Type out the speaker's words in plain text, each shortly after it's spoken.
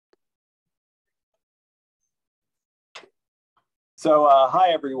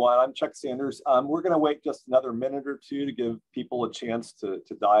Hi everyone, I'm Chuck Sanders. We're going to wait just another minute or two to give people a chance to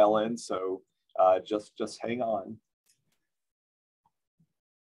dial in. So just hang on.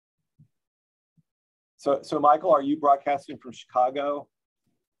 So Michael, are you broadcasting from Chicago?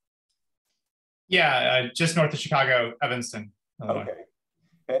 Yeah, just north of Chicago, Evanston. Okay.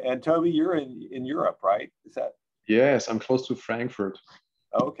 And Toby, you're in Europe, right? Is that? Yes, I'm close to Frankfurt.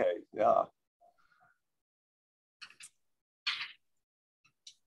 Okay, yeah.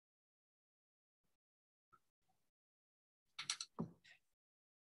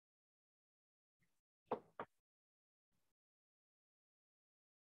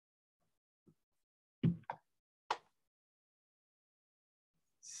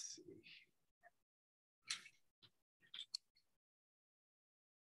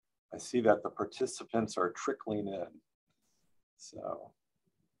 I see that the participants are trickling in. So.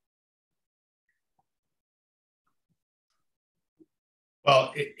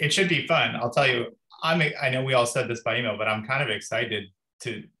 Well, it should be fun. I'll tell you, I know we all said this by email, but I'm kind of excited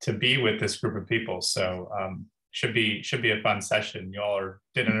to be with this group of people. So should be a fun session. You all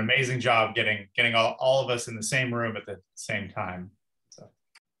did an amazing job getting all of us in the same room at the same time. So.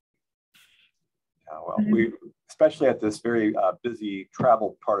 Yeah, well, we especially at this very busy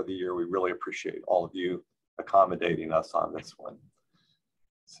travel part of the year, we really appreciate all of you accommodating us on this one.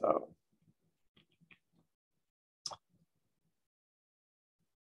 So.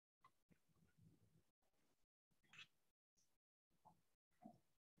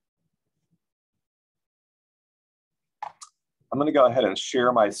 I'm going to go ahead and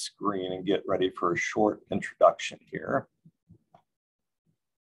share my screen and get ready for a short introduction here.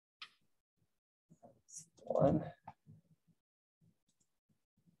 That's one.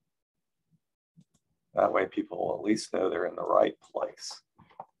 That way people will at least know they're in the right place.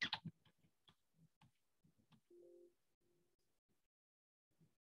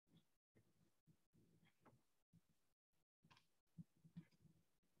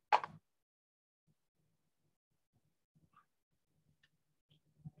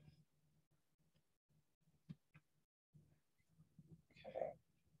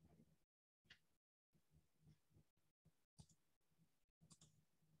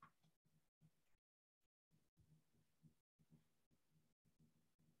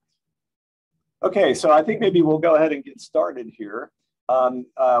 Okay, so I think maybe we'll go ahead and get started here.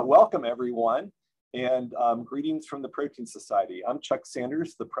 Welcome everyone, and greetings from the Protein Society. I'm Chuck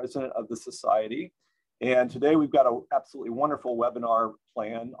Sanders, the president of the Society, and today we've got an absolutely wonderful webinar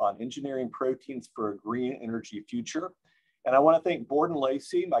planned on engineering proteins for a green energy future. And I want to thank Borden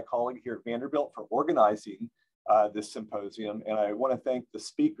Lacey, my colleague here at Vanderbilt, for organizing this symposium, and I want to thank the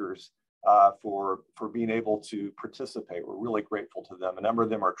speakers for being able to participate. We're really grateful to them. A number of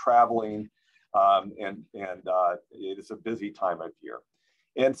them are traveling. And it is a busy time of year.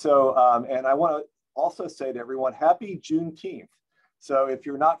 And so, and I want to also say to everyone, happy Juneteenth. So if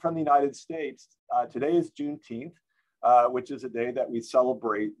you're not from the United States, today is Juneteenth, which is a day that we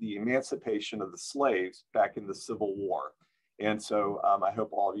celebrate the emancipation of the slaves back in the Civil War. And so I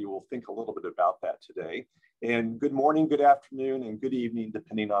hope all of you will think a little bit about that today. And good morning, good afternoon, and good evening,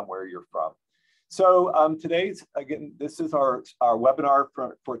 depending on where you're from. So again, this is our webinar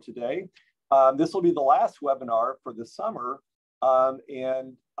for today. This will be the last webinar for the summer, I'm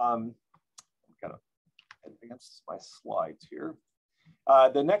going to advance my slides here.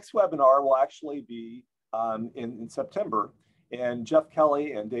 The next webinar will actually be in September, and Jeff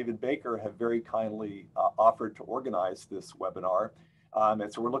Kelly and David Baker have very kindly offered to organize this webinar,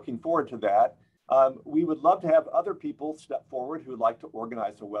 and so we're looking forward to that. We would love to have other people step forward who would like to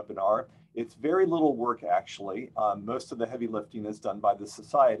organize a webinar. It's very little work, actually. Most of the heavy lifting is done by the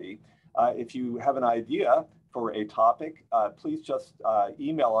Society. If you have an idea for a topic, please just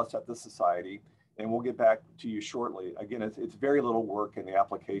email us at the Society and we'll get back to you shortly. Again, it's very little work, and the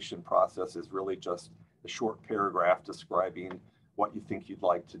application process is really just a short paragraph describing what you think you'd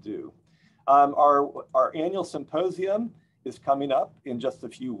like to do. Our annual symposium is coming up in just a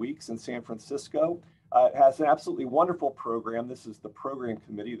few weeks in San Francisco. It has an absolutely wonderful program. This is the program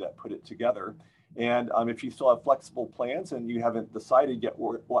committee that put it together. And if you still have flexible plans and you haven't decided yet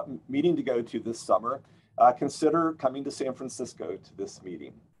what meeting to go to this summer, consider coming to San Francisco to this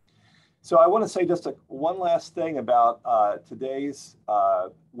meeting. So I want to say just one last thing about today's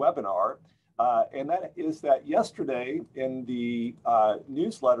webinar, and that is that yesterday in the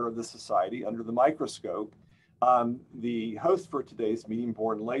newsletter of the Society, Under the Microscope, the host for today's meeting,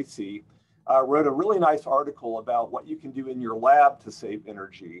 Borden Lacey, wrote a really nice article about what you can do in your lab to save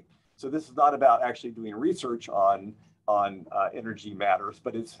energy. So this is not about actually doing research on energy matters,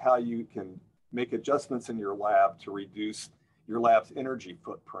 but it's how you can make adjustments in your lab to reduce your lab's energy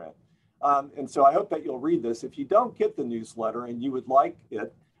footprint. And so I hope that you'll read this. If you don't get the newsletter and you would like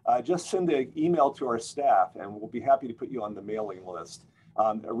it, just send an email to our staff and we'll be happy to put you on the mailing list.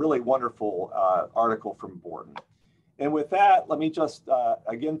 A really wonderful article from Borden. And with that, let me just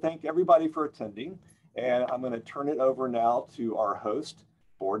again thank everybody for attending. And I'm going to turn it over now to our host,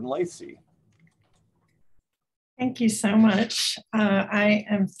 Borden Lacey. Thank you so much. I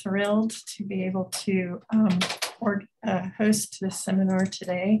am thrilled to be able to host this seminar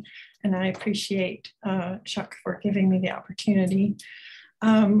today, and I appreciate Chuck for giving me the opportunity.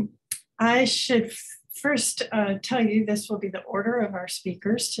 I should first tell you this will be the order of our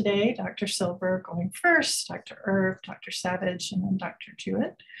speakers today. Dr. Silver going first, Dr. Erb, Dr. Savage, and then Dr.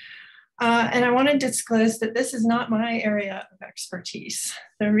 Jewett. And I want to disclose that this is not my area of expertise.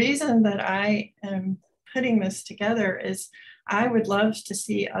 The reason that I am putting this together is I would love to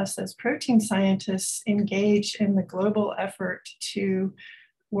see us as protein scientists engage in the global effort to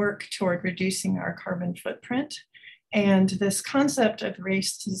work toward reducing our carbon footprint. And this concept of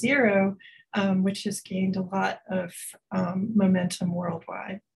race to zero, which has gained a lot of momentum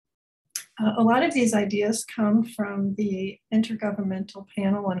worldwide. A lot of these ideas come from the Intergovernmental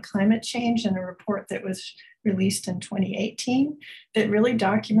Panel on Climate Change and a report that was released in 2018 that really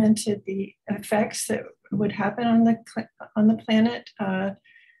documented the effects that would happen on the planet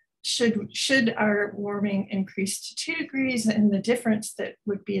should our warming increase to 2 degrees, and the difference that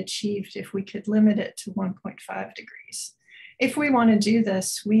would be achieved if we could limit it to 1.5 degrees. If we want to do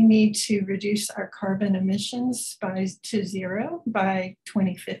this, we need to reduce our carbon emissions to zero by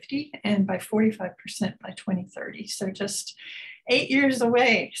 2050 and by 45% by 2030. So just 8 years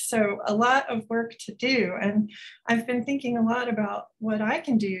away. So a lot of work to do. And I've been thinking a lot about what I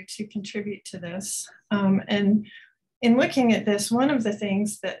can do to contribute to this. And in looking at this, one of the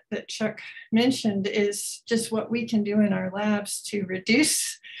things that Chuck mentioned is just what we can do in our labs to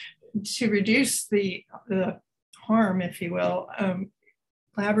reduce the harm, if you will.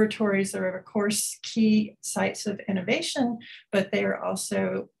 Laboratories are, of course, key sites of innovation, but they are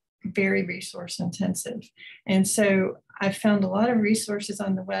also very resource intensive. And so I found a lot of resources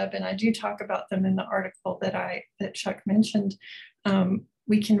on the web, and I do talk about them in the article that Chuck mentioned.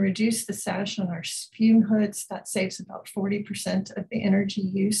 We can reduce the sash on our fume hoods. That saves about 40% of the energy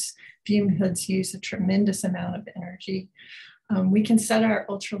use. Fume hoods use a tremendous amount of energy. We can set our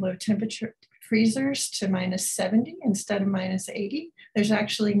ultra low temperature freezers to -70 instead of -80. There's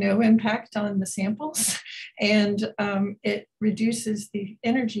actually no impact on the samples, and it reduces the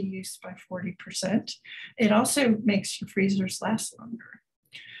energy use by 40%. It also makes your freezers last longer.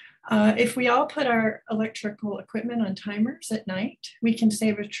 If we all put our electrical equipment on timers at night, we can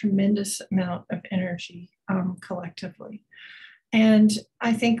save a tremendous amount of energy collectively. And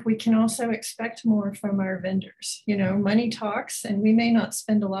I think we can also expect more from our vendors. You know, money talks, and we may not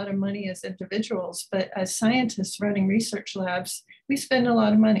spend a lot of money as individuals, but as scientists running research labs, we spend a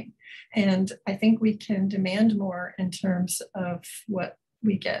lot of money. And I think we can demand more in terms of what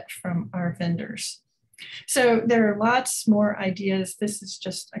we get from our vendors. So there are lots more ideas. This is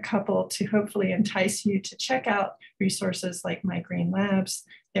just a couple to hopefully entice you to check out resources like My Green Labs.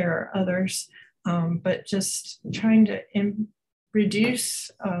 There are others, but just trying to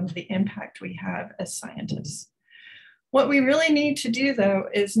reduce the impact we have as scientists. What we really need to do, though,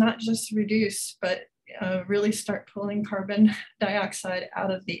 is not just reduce, but really start pulling carbon dioxide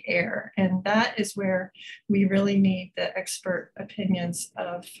out of the air. And that is where we really need the expert opinions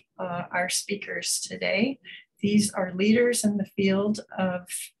of our speakers today. These are leaders in the field of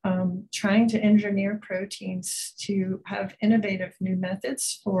trying to engineer proteins to have innovative new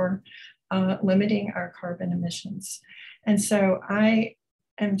methods for limiting our carbon emissions. And so I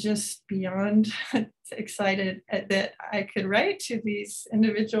am just beyond excited that I could write to these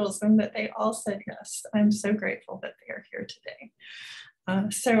individuals and that they all said yes. I'm so grateful that they are here today.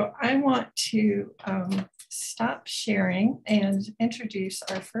 So I want to stop sharing and introduce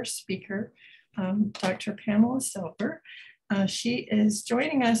our first speaker, Dr. Pamela Silver. She is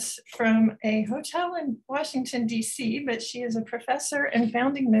joining us from a hotel in Washington, D.C., but she is a professor and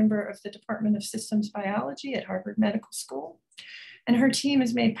founding member of the Department of Systems Biology at Harvard Medical School. And her team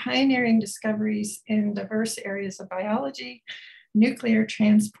has made pioneering discoveries in diverse areas of biology, nuclear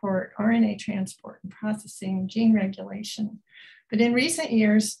transport, RNA transport and processing, gene regulation. But in recent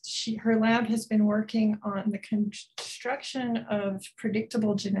years, her lab has been working on the construction of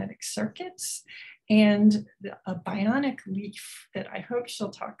predictable genetic circuits and a bionic leaf that I hope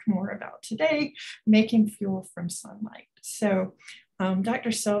she'll talk more about today, making fuel from sunlight. So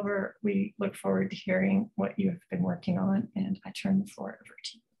Dr. Silver, we look forward to hearing what you have been working on, and I turn the floor over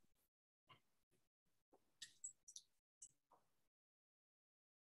to you.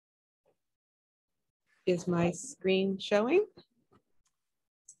 Is my screen showing?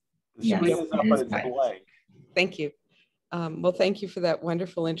 The screen is up, but it's blank. Thank you. Well, thank you for that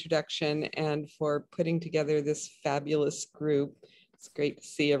wonderful introduction and for putting together this fabulous group. It's great to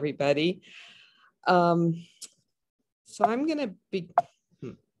see everybody. So I'm going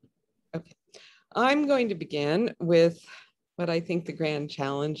to begin with what I think the grand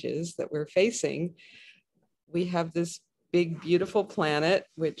challenge is that we're facing. We have this big, beautiful planet,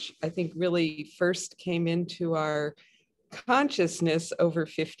 which I think really first came into our consciousness over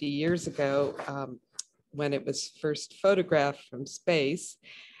 50 years ago when it was first photographed from space.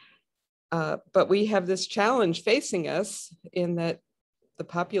 But we have this challenge facing us in that the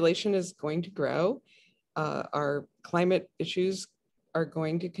population is going to grow. Our climate issues are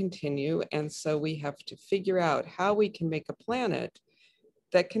going to continue. And so we have to figure out how we can make a planet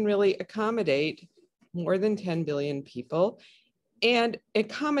that can really accommodate more than 10 billion people and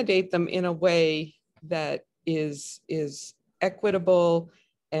accommodate them in a way that is equitable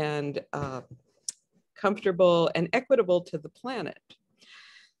and comfortable and equitable to the planet.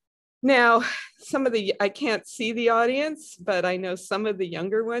 Now, I can't see the audience, but I know some of the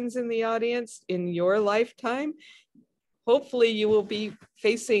younger ones in the audience in your lifetime, hopefully you will be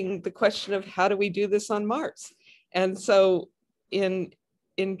facing the question of how do we do this on Mars? And so in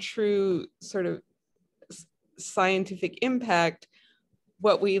true sort of scientific impact,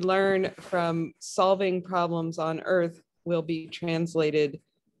 what we learn from solving problems on Earth will be translated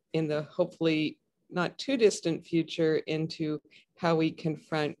in the hopefully not too distant future into how we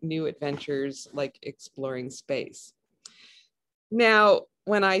confront new adventures like exploring space. Now,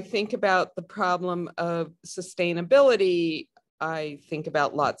 when I think about the problem of sustainability, I think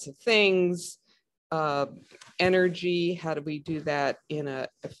about lots of things. Energy, how do we do that in an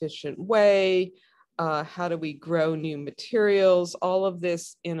efficient way? How do we grow new materials? All of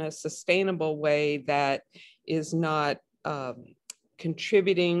this in a sustainable way that is not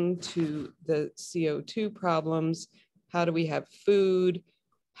contributing to the CO2 problems. How do we have food?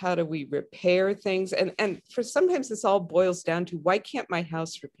 How do we repair things? And for sometimes this all boils down to, why can't my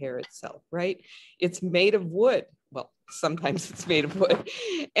house repair itself, right? It's made of wood. Well, sometimes it's made of wood.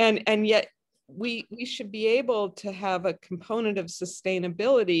 And yet we should be able to have a component of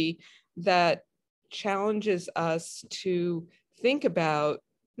sustainability that challenges us to think about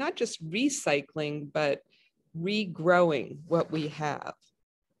not just recycling, but regrowing what we have.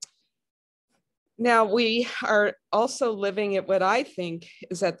 Now, we are also living at what I think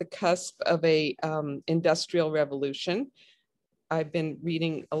is at the cusp of a industrial revolution. I've been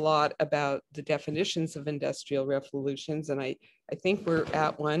reading a lot about the definitions of industrial revolutions, and I think we're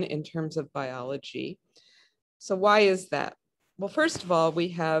at one in terms of biology. So why is that? Well, first of all, we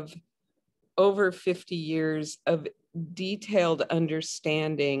have over 50 years of detailed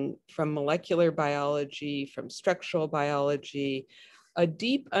understanding from molecular biology, from structural biology, a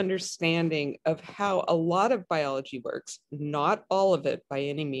deep understanding of how a lot of biology works, not all of it by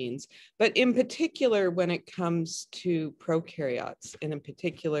any means, but in particular when it comes to prokaryotes, and in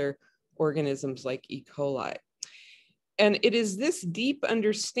particular organisms like E. coli. And it is this deep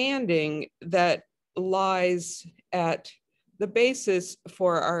understanding that lies at the basis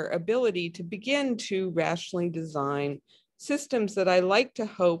for our ability to begin to rationally design systems that I like to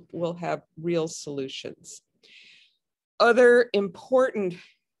hope will have real solutions. Other important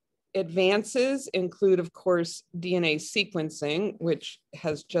advances include, of course, DNA sequencing, which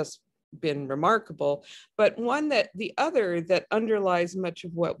has just been remarkable, but the other that underlies much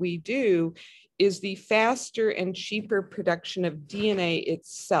of what we do is the faster and cheaper production of DNA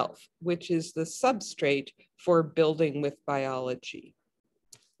itself, which is the substrate for building with biology.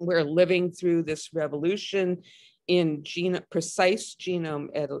 We're living through this revolution in precise genome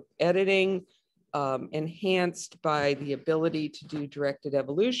editing, enhanced by the ability to do directed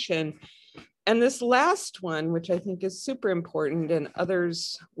evolution. And this last one, which I think is super important, and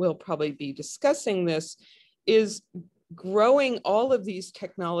others will probably be discussing this, is growing all of these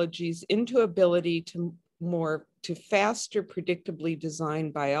technologies into ability to faster predictably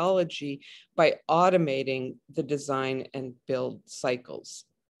design biology by automating the design and build cycles.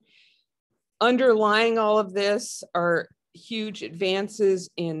 Underlying all of this are huge advances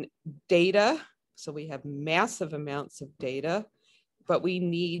in data. So we have massive amounts of data, but we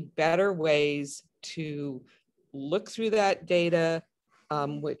need better ways to look through that data,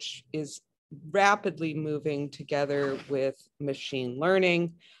 which is rapidly moving together with machine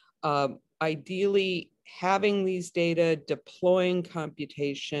learning. Ideally, having these data, deploying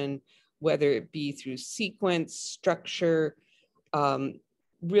computation, whether it be through sequence, structure,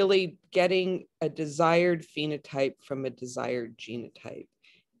 really getting a desired phenotype from a desired genotype.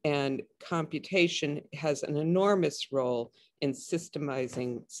 and computation has an enormous role in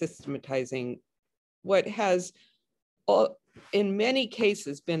systematizing what has, in many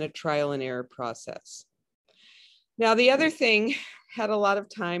cases, been a trial and error process. Now, the other thing, had a lot of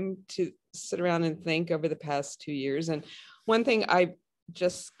time to sit around and think over the past 2 years. And one thing I've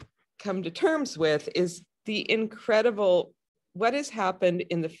just come to terms with is the incredible, what has happened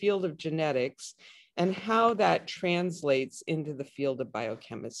in the field of genetics and how that translates into the field of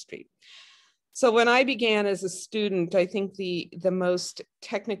biochemistry. So when I began as a student, I think the most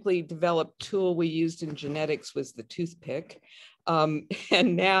technically developed tool we used in genetics was the toothpick. And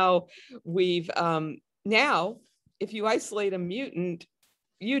now now if you isolate a mutant,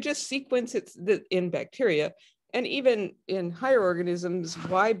 you just sequence it in bacteria. And even in higher organisms,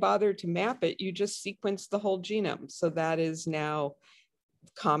 why bother to map it? You just sequence the whole genome. So that is now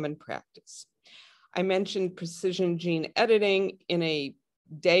common practice. I mentioned precision gene editing. In a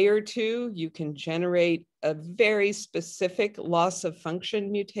day or two, you can generate a very specific loss of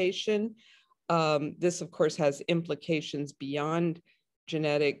function mutation. This, of course, has implications beyond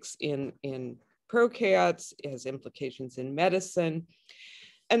genetics in prokaryotes. It has implications in medicine.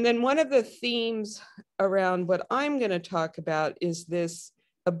 And then one of the themes around what I'm going to talk about is this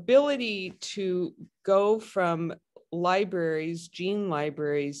ability to go from libraries, gene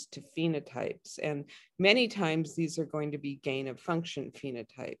libraries, to phenotypes. And many times these are going to be gain of function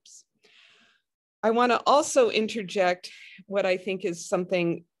phenotypes. I want to also interject what I think is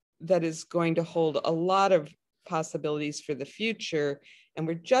something that is going to hold a lot of possibilities for the future, and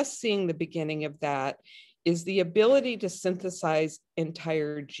we're just seeing the beginning of that, is the ability to synthesize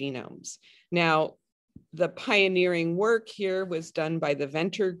entire genomes. Now, the pioneering work here was done by the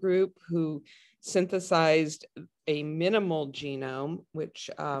Venter group, who synthesized a minimal genome,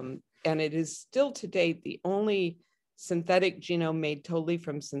 which, and it is still to date the only synthetic genome made totally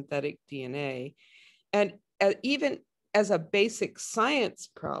from synthetic DNA. And even as a basic science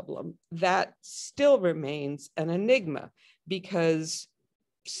problem, that still remains an enigma, because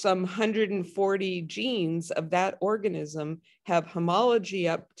some 140 genes of that organism have homology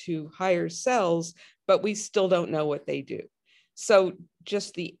up to higher cells, but we still don't know what they do. So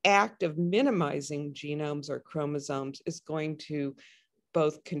just the act of minimizing genomes or chromosomes is going to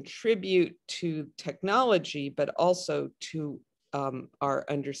both contribute to technology, but also to our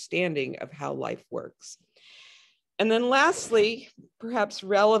understanding of how life works. And then lastly, perhaps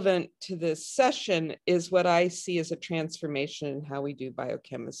relevant to this session, is what I see as a transformation in how we do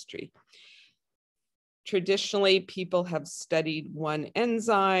biochemistry. Traditionally, people have studied one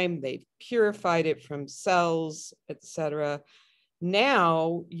enzyme, they've purified it from cells, etc.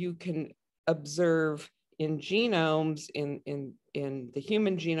 Now you can observe in genomes, in the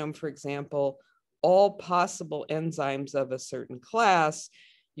human genome, for example, all possible enzymes of a certain class.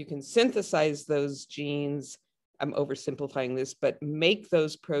 You can synthesize those genes, I'm oversimplifying this, but make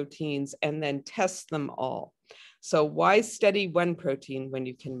those proteins and then test them all. So why study one protein when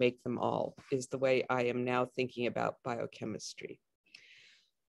you can make them all, is the way I am now thinking about biochemistry.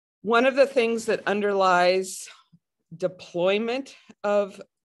 One of the things that underlies deployment of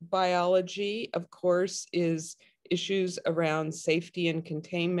biology, of course, is issues around safety and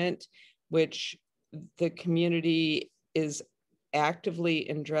containment, which the community is actively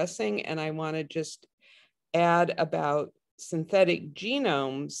addressing. And I want to just add about synthetic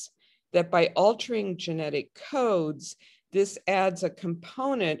genomes, that by altering genetic codes, this adds a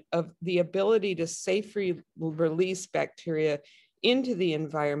component of the ability to safely release bacteria into the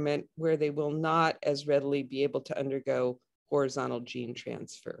environment where they will not as readily be able to undergo horizontal gene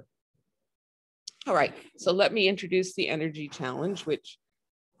transfer. All right, so let me introduce the energy challenge, which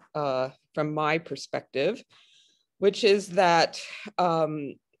from my perspective, which is that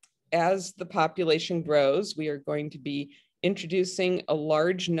as the population grows, we are going to be introducing a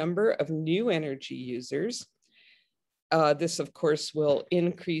large number of new energy users. This, of course, will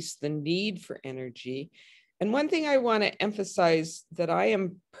increase the need for energy. And one thing I want to emphasize that I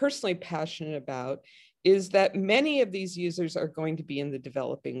am personally passionate about is that many of these users are going to be in the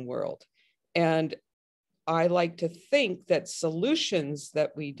developing world. And I like to think that solutions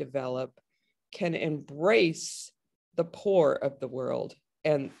that we develop can embrace the poor of the world,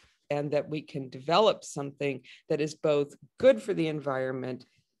 and that we can develop something that is both good for the environment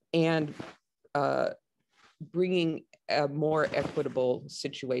and bringing a more equitable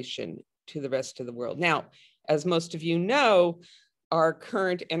situation to the rest of the world. Now, as most of you know, our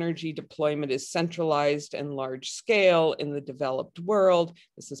current energy deployment is centralized and large scale in the developed world.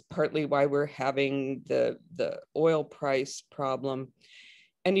 This is partly why we're having the oil price problem.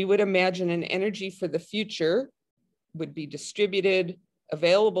 And you would imagine an energy for the future would be distributed,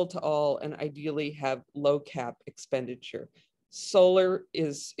 available to all, and ideally have low cap expenditure. Solar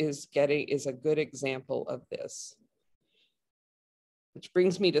is a good example of this. Which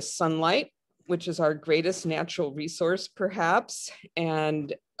brings me to sunlight, which is our greatest natural resource, perhaps,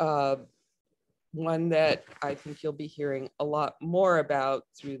 and one that I think you'll be hearing a lot more about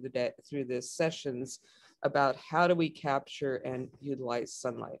through this sessions, about how do we capture and utilize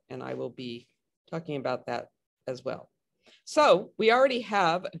sunlight, and I will be talking about that as well. So we already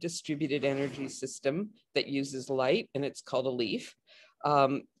have a distributed energy system that uses light, and it's called a leaf.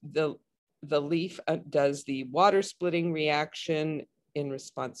 The leaf does the water splitting reaction in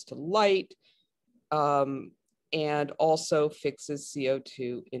response to light, and also fixes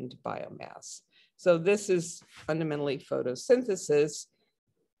CO2 into biomass. So this is fundamentally photosynthesis.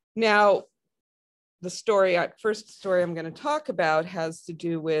 Now, the first story I'm going to talk about has to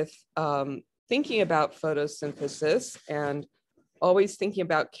do with thinking about photosynthesis and always thinking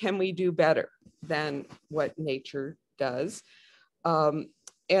about, can we do better than what nature does? And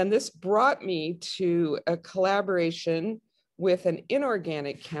this brought me to a collaboration with an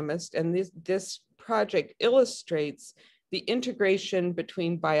inorganic chemist, and this project illustrates the integration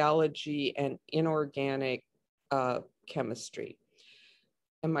between biology and inorganic chemistry.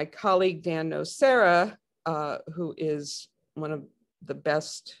 And my colleague Dan Nocera, who is one of the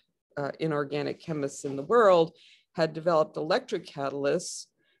best inorganic chemists in the world, had developed electrocatalysts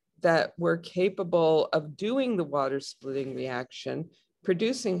that were capable of doing the water splitting reaction,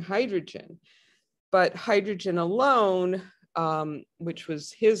 producing hydrogen. But hydrogen alone, which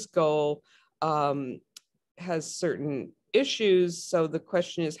was his goal, has certain issues. So the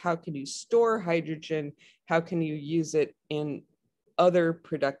question is, how can you store hydrogen? How can you use it in other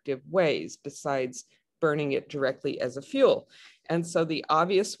productive ways besides burning it directly as a fuel? And so the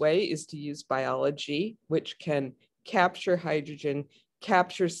obvious way is to use biology, which can capture hydrogen,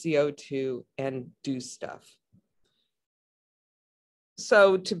 capture CO2, and do stuff.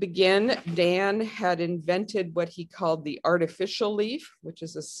 So to begin, Dan had invented what he called the artificial leaf, which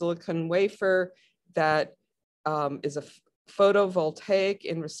is a silicon wafer that is a photovoltaic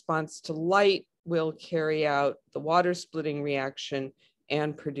in response to light, will carry out the water splitting reaction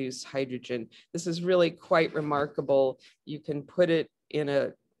and produce hydrogen. This is really quite remarkable. You can put it in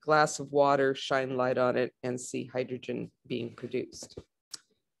a glass of water, shine light on it, and see hydrogen being produced.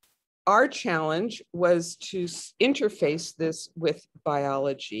 Our challenge was to interface this with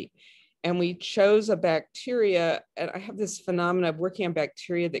biology. And we chose a bacteria, and I have this phenomenon of working on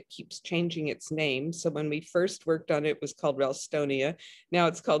bacteria that keeps changing its name. So when we first worked on it, it was called Ralstonia. Now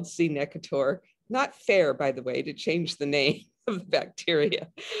it's called C. necator. Not fair, by the way, to change the name of the bacteria.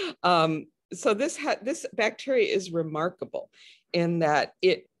 So this bacteria is remarkable in that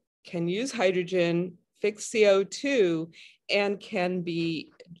it can use hydrogen, fix CO2, and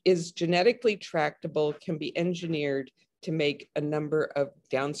is genetically tractable, can be engineered to make a number of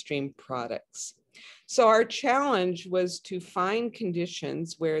downstream products. So our challenge was to find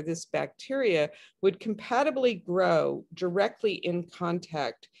conditions where this bacteria would compatibly grow directly in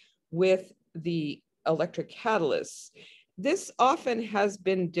contact with the electrocatalysts. This often has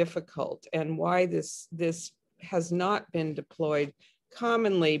been difficult, and why this has not been deployed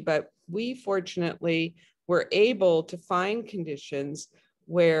commonly, but we fortunately were able to find conditions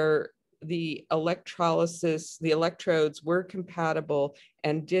where the electrolysis, the electrodes were compatible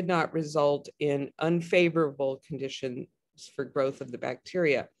and did not result in unfavorable conditions for growth of the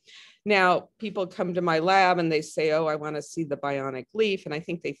bacteria. Now, people come to my lab and they say, oh, I want to see the bionic leaf. And I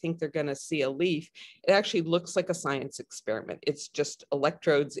think they think they're going to see a leaf. It actually looks like a science experiment. It's just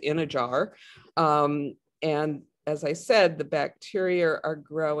electrodes in a jar. And as I said, the bacteria are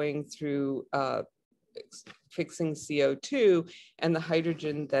growing through fixing CO2 and the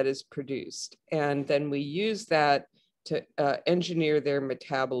hydrogen that is produced. And then we use that to engineer their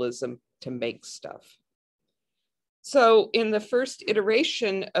metabolism to make stuff. So in the first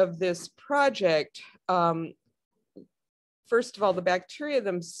iteration of this project, first of all, the bacteria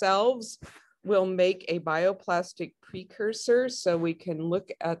themselves will make a bioplastic precursor. So we can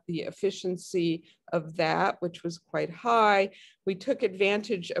look at the efficiency of that, which was quite high. We took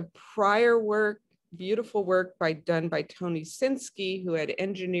advantage of prior work, beautiful work done by Tony Sinsky, who had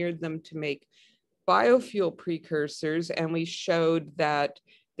engineered them to make biofuel precursors. And we showed that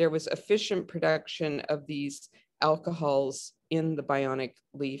there was efficient production of these alcohols in the bionic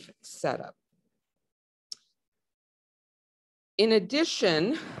leaf setup. In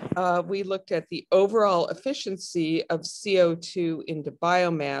addition, we looked at the overall efficiency of CO2 into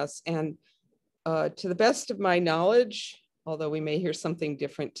biomass. And to the best of my knowledge, although we may hear something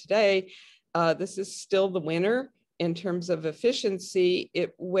different today, this is still the winner in terms of efficiency,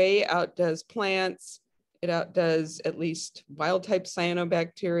 it way outdoes plants. It outdoes at least wild type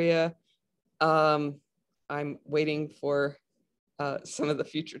cyanobacteria. I'm waiting for some of the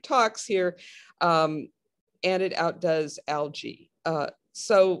future talks here. And it outdoes algae.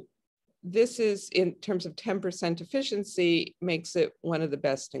 So this is, in terms of 10% efficiency, makes it one of the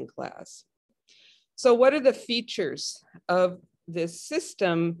best in class. So what are the features of this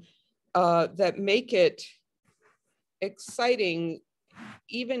system that make it exciting,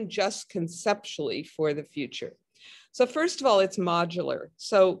 even just conceptually, for the future? So first of all, it's modular.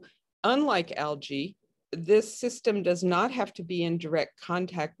 So unlike algae, this system does not have to be in direct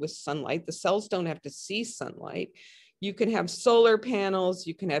contact with sunlight. The cells don't have to see sunlight. You can have solar panels,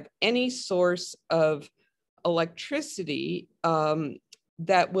 you can have any source of electricity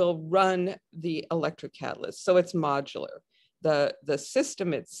that will run the electrocatalyst. So it's modular. The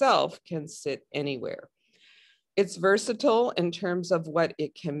system itself can sit anywhere. It's versatile in terms of what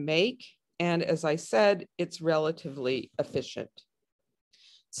it can make. And as I said, it's relatively efficient.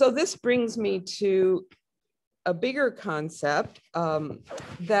 So this brings me to a bigger concept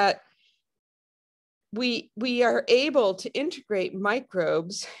that we are able to integrate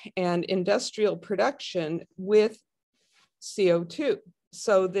microbes and industrial production with CO2.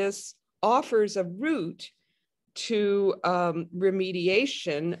 So this offers a route to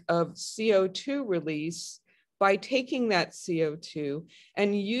remediation of CO2 release by taking that CO2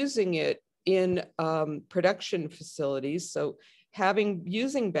 and using it in production facilities. So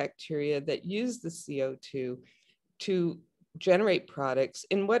using bacteria that use the CO2 to generate products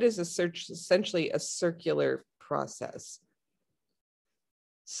in what is essentially a circular process.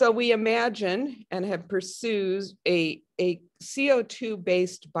 So we imagine and have pursued a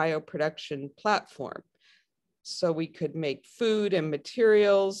CO2-based bioproduction platform. So we could make food and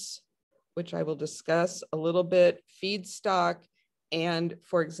materials, which I will discuss a little bit, feedstock, and,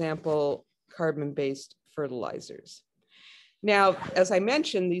 for example, carbon-based fertilizers. Now, as I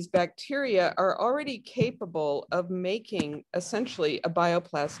mentioned, these bacteria are already capable of making essentially a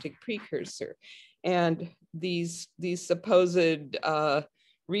bioplastic precursor. And these supposed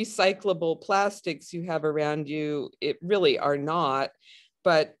recyclable plastics you have around you, it really are not,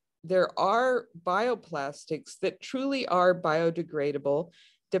 but there are bioplastics that truly are biodegradable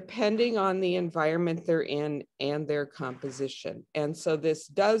depending on the environment they're in and their composition. And so this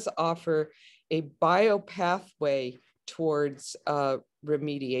does offer a biopathway towards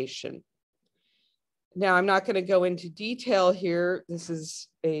remediation. Now, I'm not going to go into detail here. This is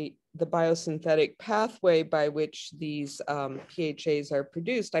the biosynthetic pathway by which these PHAs are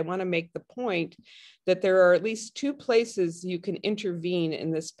produced. I want to make the point that there are at least two places you can intervene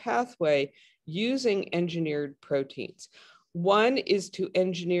in this pathway using engineered proteins. One is to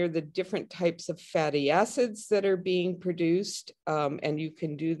engineer the different types of fatty acids that are being produced, and you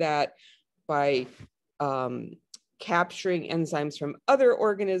can do that by capturing enzymes from other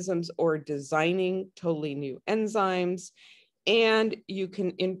organisms or designing totally new enzymes. And you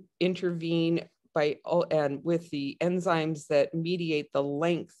can intervene with the enzymes that mediate the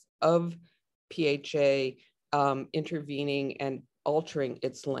length of PHA, intervening and altering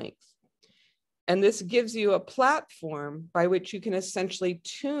its length. And this gives you a platform by which you can essentially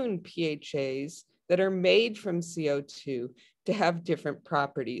tune PHAs that are made from CO2 to have different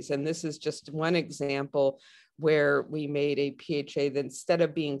properties. And this is just one example where we made a PHA that, instead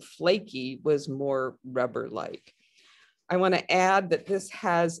of being flaky, was more rubber-like. I want to add that this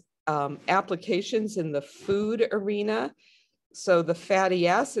has applications in the food arena. So the fatty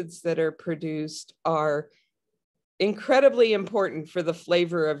acids that are produced are incredibly important for the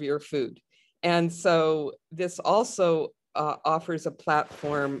flavor of your food. And so this also offers a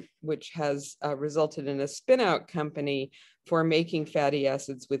platform which has resulted in a spin-out company for making fatty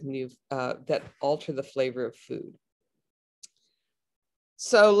acids with new that alter the flavor of food.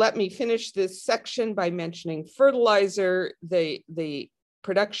 So let me finish this section by mentioning fertilizer, the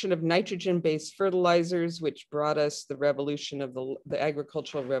production of nitrogen-based fertilizers, which brought us the revolution of the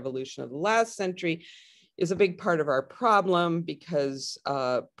agricultural revolution of the last century, is a big part of our problem because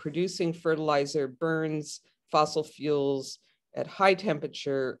producing fertilizer burns fossil fuels at high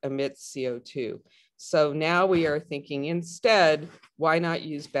temperature, emits CO2. So now we are thinking instead, why not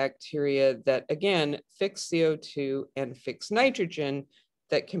use bacteria that, again, fix CO2 and fix nitrogen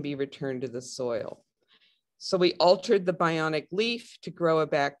that can be returned to the soil? So we altered the bionic leaf to grow a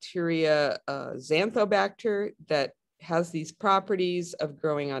bacteria, Xanthobacter, that has these properties of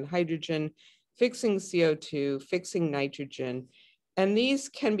growing on hydrogen, fixing CO2, fixing nitrogen. And these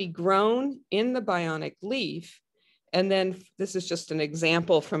can be grown in the bionic leaf And then this is just an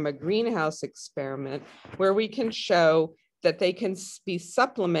example from a greenhouse experiment where we can show that they can be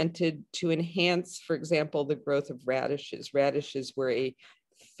supplemented to enhance, for example, the growth of radishes. Radishes were a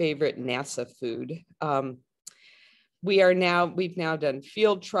favorite NASA food. We've now done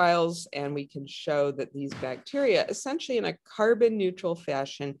field trials, and we can show that these bacteria, essentially in a carbon neutral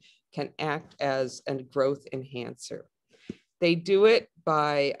fashion, can act as a growth enhancer. They do it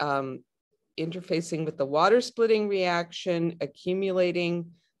by interfacing with the water splitting reaction,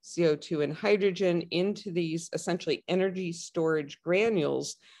 accumulating CO2 and hydrogen into these essentially energy storage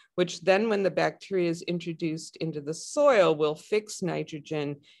granules, which then when the bacteria is introduced into the soil will fix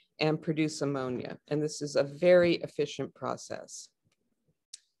nitrogen and produce ammonia. And this is a very efficient process.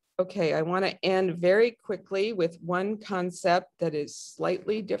 Okay, I want to end very quickly with one concept that is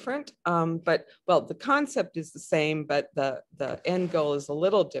slightly different, but well, the concept is the same, but the end goal is a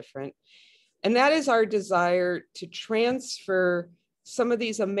little different. And that is our desire to transfer some of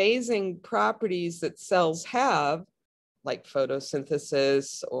these amazing properties that cells have, like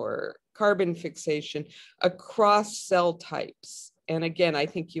photosynthesis or carbon fixation, across cell types. And again, I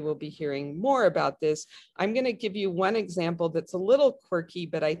think you will be hearing more about this. I'm going to give you one example that's a little quirky,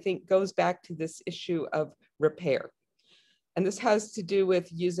 but I think goes back to this issue of repair. And this has to do with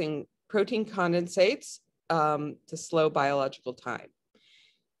using protein condensates to slow biological time.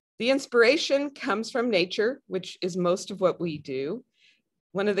 The inspiration comes from nature, which is most of what we do.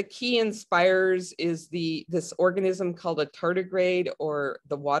 One of the key inspirers is this organism called a tardigrade or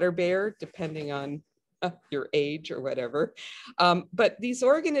the water bear, depending on your age or whatever. But these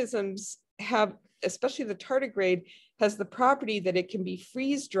organisms have, especially the tardigrade, has the property that it can be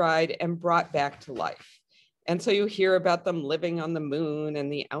freeze-dried and brought back to life. And so you hear about them living on the moon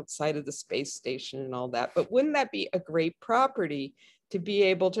and the outside of the space station and all that. But wouldn't that be a great property to be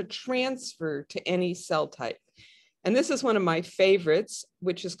able to transfer to any cell type? And this is one of my favorites,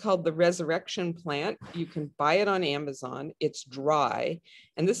 which is called the resurrection plant. You can buy it on Amazon. It's dry.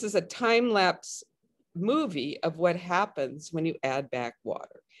 And this is a time-lapse movie of what happens when you add back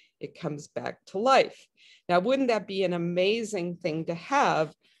water. It comes back to life. Now, wouldn't that be an amazing thing to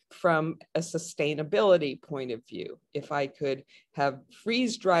have from a sustainability point of view? If I could have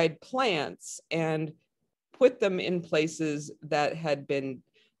freeze-dried plants and put them in places that had been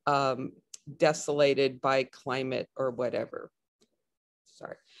desolated by climate or whatever.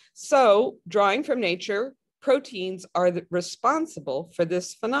 Sorry. So drawing from nature, proteins are responsible for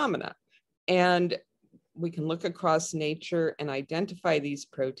this phenomena. And we can look across nature and identify these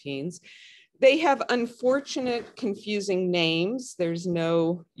proteins. They have unfortunate, confusing names. There's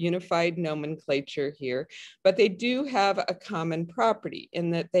no unified nomenclature here, but they do have a common property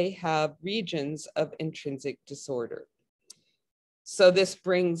in that they have regions of intrinsic disorder. So this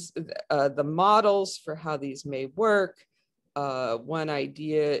brings the models for how these may work. One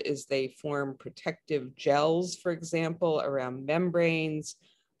idea is they form protective gels, for example, around membranes.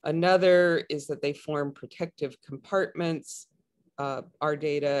 Another is that they form protective compartments. Our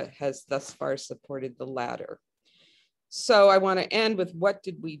data has thus far supported the latter. So I want to end with what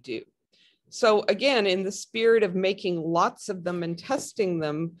did we do? So again, in the spirit of making lots of them and testing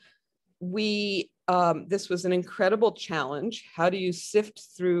them, this was an incredible challenge. How do you sift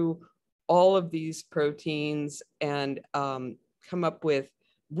through all of these proteins and come up with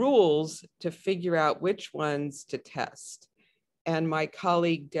rules to figure out which ones to test? And my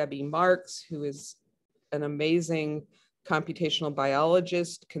colleague, Debbie Marks, who is an amazing computational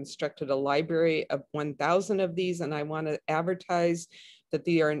biologist, constructed a library of 1,000 of these. And I want to advertise that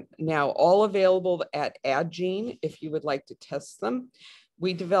they are now all available at AdGene if you would like to test them.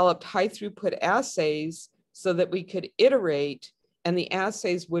 We developed high throughput assays so that we could iterate and the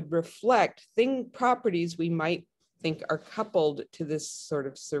assays would reflect properties we might think are coupled to this sort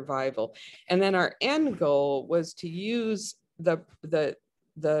of survival. And then our end goal was to use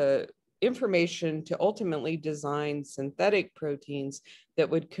the information to ultimately design synthetic proteins that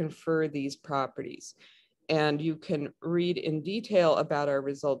would confer these properties. And you can read in detail about our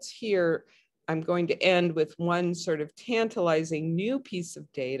results here. I'm going to end with one sort of tantalizing new piece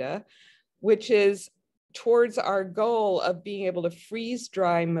of data, which is towards our goal of being able to freeze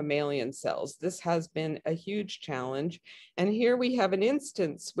dry mammalian cells. This has been a huge challenge. And here we have an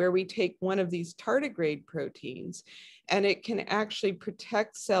instance where we take one of these tardigrade proteins and it can actually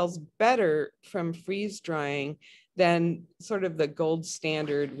protect cells better from freeze drying than sort of the gold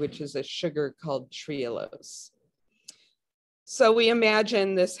standard, which is a sugar called trehalose. So we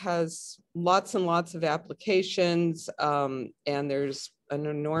imagine this has lots and lots of applications, and there's an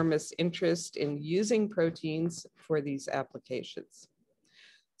enormous interest in using proteins for these applications.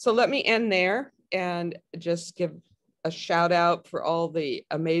 So let me end there and just give a shout out for all the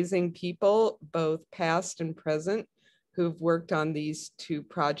amazing people, both past and present, who've worked on these two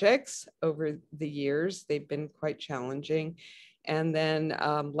projects over the years. They've been quite challenging. And then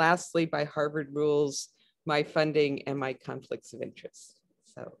lastly, by Harvard rules, my funding and my conflicts of interest.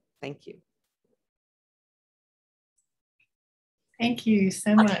 So thank you. Thank you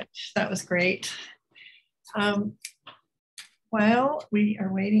so much. That was great. While we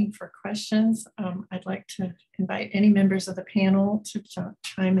are waiting for questions, I'd like to invite any members of the panel to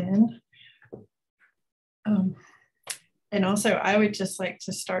chime in. And also, I would just like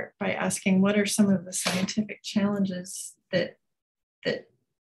to start by asking, what are some of the scientific challenges that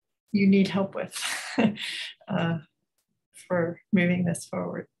you need help with for moving this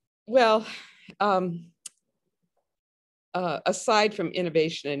forward? Well, aside from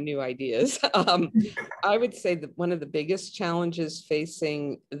innovation and new ideas, I would say that one of the biggest challenges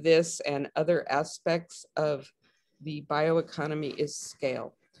facing this and other aspects of the bioeconomy is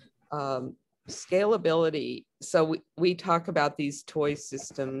scale. Scalability. So we talk about these toy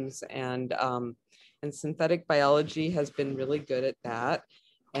systems, and synthetic biology has been really good at that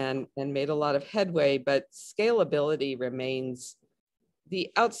and made a lot of headway, but scalability remains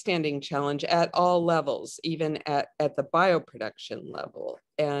the outstanding challenge at all levels, even at the bioproduction level.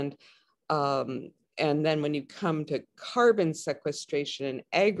 And then when you come to carbon sequestration in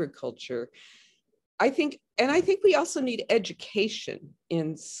agriculture, I think we also need education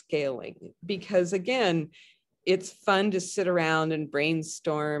in scaling, because again, it's fun to sit around and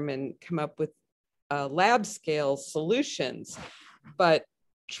brainstorm and come up with lab scale solutions, but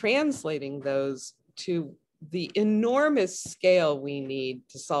translating those to the enormous scale we need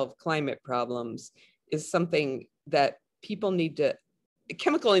to solve climate problems is something that people need to,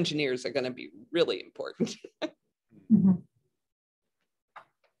 chemical engineers are going to be really important. Mm-hmm.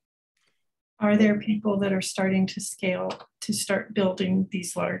 Are there people that are starting to scale to start building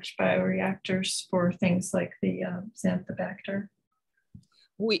these large bioreactors for things like the Xanthobacter?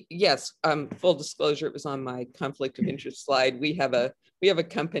 Yes, full disclosure, it was on my conflict of interest slide. We have a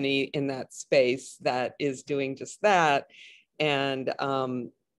company in that space that is doing just that, and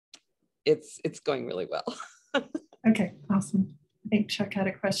it's going really well. Okay, awesome. I think Chuck had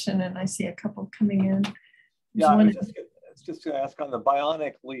a question, and I see a couple coming in. Yeah, I was just going to ask on the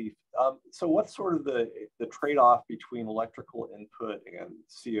bionic leaf. So what's sort of the trade-off between electrical input and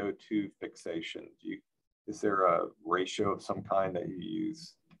CO2 fixation? Is there a ratio of some kind that you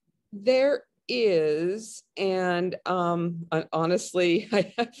use? There is, and honestly,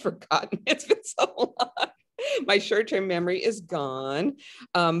 I have forgotten. It's been so long. My short-term memory is gone,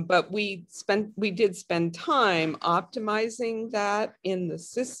 but we did spend time optimizing that in the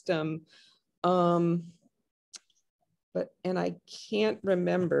system. And I can't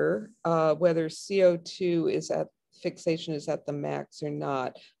remember whether CO2 fixation is at the max or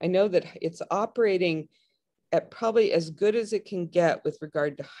not. I know that it's operating at probably as good as it can get with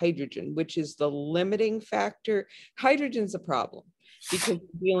regard to hydrogen, which is the limiting factor. Hydrogen's a problem because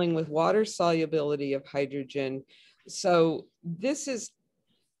we're dealing with water solubility of hydrogen. So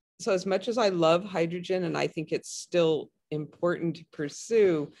as much as I love hydrogen and I think it's still important to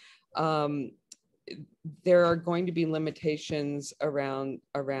pursue, there are going to be limitations around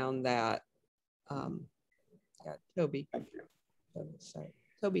that. Yeah, Toby. Thank you. Oh, sorry,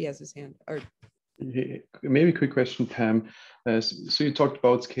 Toby has his hand. Maybe a quick question, Pam. So you talked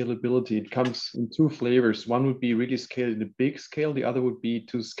about scalability. It comes in two flavors. One would be really scale in a big scale. The other would be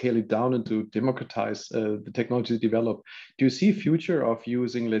to scale it down and to democratize the technology developed. Do you see a future of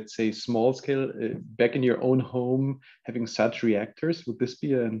using, let's say, small scale back in your own home, having such reactors? Would this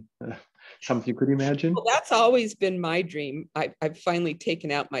be something you could imagine? Well, that's always been my dream. I've finally taken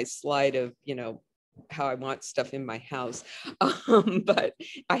out my slide of, how I want stuff in my house. But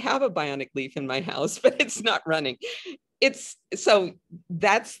I have a bionic leaf in my house, but it's not running. So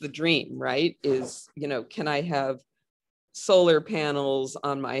that's the dream, right? Is, can I have solar panels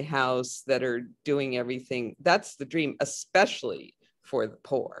on my house that are doing everything? That's the dream, especially for the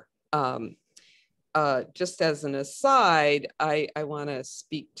poor. Just as an aside, I want to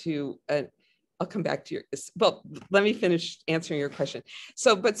speak to I'll come back to let me finish answering your question.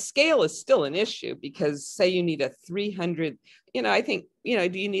 So, but scale is still an issue because say you need a 300, I think, do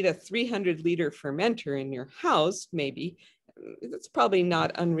you need a 300 liter fermenter in your house? Maybe. That's probably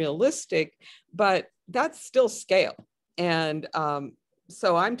not unrealistic, but that's still scale. And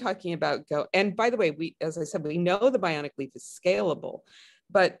so I'm talking about and by the way, as I said, we know the bionic leaf is scalable,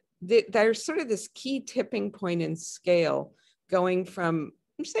 but there's sort of this key tipping point in scale going from,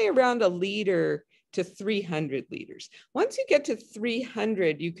 say, around a liter to 300 liters. Once you get to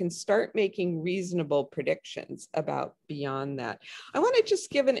 300, you can start making reasonable predictions about beyond that. I want to just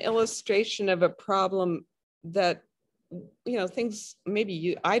give an illustration of a problem that, things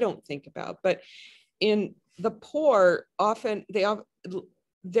maybe I don't think about, but in the poor, often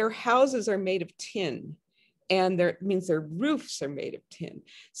their houses are made of tin, and means their roofs are made of tin.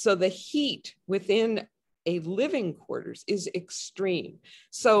 So the heat within a living quarters is extreme.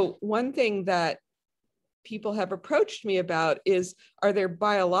 So one thing that people have approached me about is, are there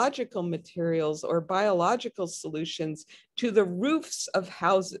biological materials or biological solutions to the roofs of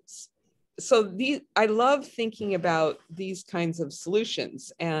houses? So I love thinking about these kinds of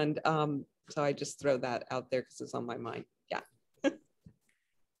solutions. And so I just throw that out there because it's on my mind. Yeah.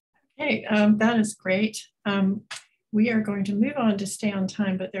 Okay, that is great. We are going to move on to stay on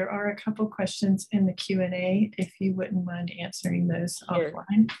time, but there are a couple questions in the Q&A if you wouldn't mind answering those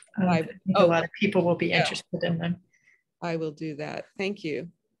offline. I think a lot of people will be interested in them. I will do that. Thank you.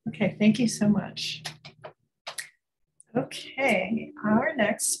 Okay, thank you so much. Okay, our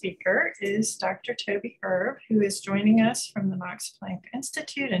next speaker is Dr. Toby Erb, who is joining us from the Max Planck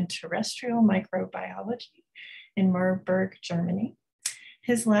Institute in Terrestrial Microbiology in Marburg, Germany.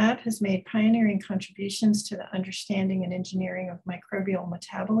 His lab has made pioneering contributions to the understanding and engineering of microbial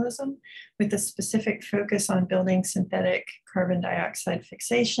metabolism, with a specific focus on building synthetic carbon dioxide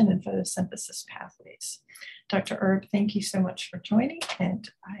fixation and photosynthesis pathways. Dr. Erb, thank you so much for joining, and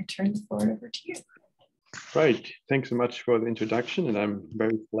I turn the floor over to you. Right, thanks so much for the introduction, and I'm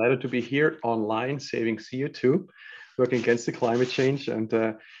very flattered to be here online, saving CO2, working against the climate change. And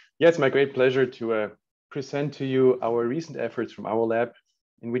yeah, it's my great pleasure to present to you our recent efforts from our lab,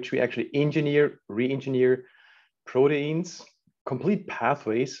 in which we actually re-engineer proteins, complete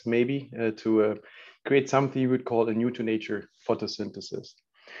pathways, maybe, to create something you would call a new to nature photosynthesis.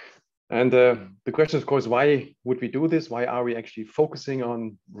 And the question, of course, why would we do this? Why are we actually focusing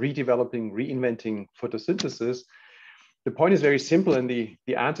on redeveloping, reinventing photosynthesis? The point is very simple, and the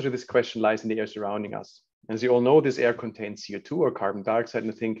answer to this question lies in the air surrounding us. As you all know, this air contains CO2 or carbon dioxide,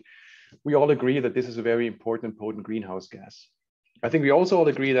 and I think we all agree that this is a very important and potent greenhouse gas. I think we also all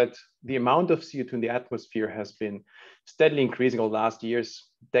agree that the amount of CO2 in the atmosphere has been steadily increasing over the last years,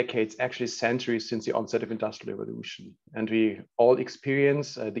 decades, actually centuries since the onset of industrial revolution. And we all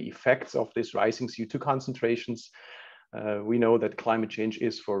experience the effects of this rising CO2 concentrations. We know that climate change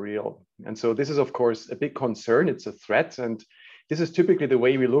is for real. And so this is, of course, a big concern. It's a threat. And this is typically the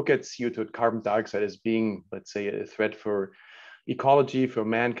way we look at CO2, carbon dioxide, as being, let's say, a threat for ecology, for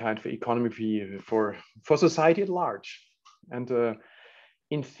mankind, for economy, for society at large. And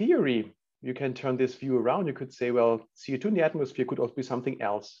in theory, you can turn this view around. You could say, well, CO2 in the atmosphere could also be something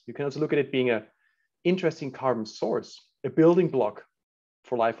else. You can also look at it being an interesting carbon source, a building block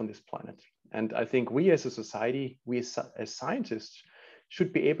for life on this planet. And I think we as a society, we as scientists,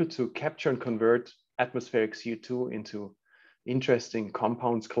 should be able to capture and convert atmospheric CO2 into interesting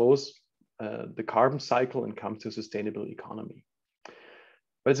compounds, close the carbon cycle, and come to a sustainable economy.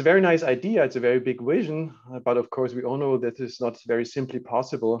 But it's a very nice idea. It's a very big vision. But of course, we all know that it's not very simply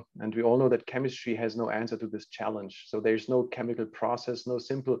possible. And we all know that chemistry has no answer to this challenge. So there's no chemical process, no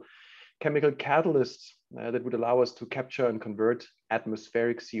simple chemical catalyst that would allow us to capture and convert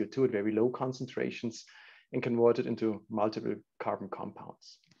atmospheric CO2 at very low concentrations and convert it into multiple carbon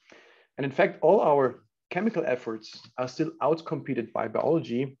compounds. And in fact, all our chemical efforts are still outcompeted by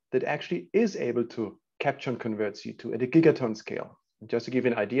biology that actually is able to capture and convert CO2 at a gigaton scale. Just to give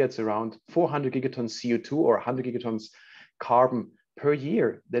you an idea, it's around 400 gigatons CO2 or 100 gigatons carbon per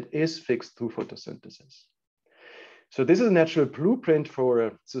year that is fixed through photosynthesis. So this is a natural blueprint for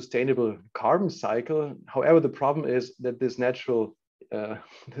a sustainable carbon cycle. However, the problem is that this natural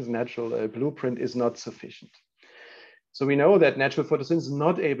blueprint is not sufficient. So we know that natural photosynthesis is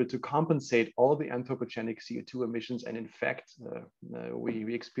not able to compensate all the anthropogenic CO2 emissions. And in fact,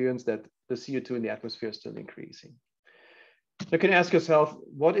 we experience that the CO2 in the atmosphere is still increasing. You can ask yourself,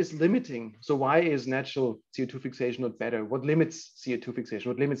 what is limiting? So why is natural CO2 fixation not better? What limits CO2 fixation?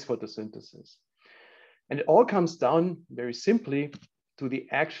 What limits photosynthesis? And it all comes down very simply to the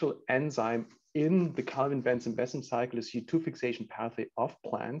actual enzyme in the Calvin-Benson-Besson cycle, the CO2 fixation pathway of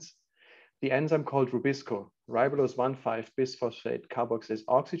plants, the enzyme called Rubisco, ribulose 1,5-bisphosphate carboxylase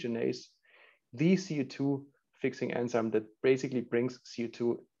oxygenase, the CO2 fixing enzyme that basically brings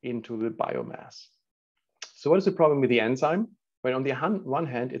CO2 into the biomass. So what is the problem with the enzyme? Well, on the one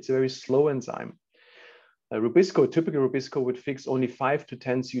hand, it's a very slow enzyme. Typical Rubisco would fix only 5 to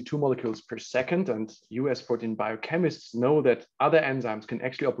 10 CO2 molecules per second. And you as protein biochemists know that other enzymes can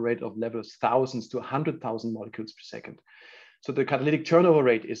actually operate at levels thousands to 100,000 molecules per second. So the catalytic turnover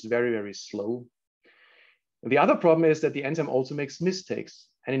rate is very, very slow. The other problem is that the enzyme also makes mistakes.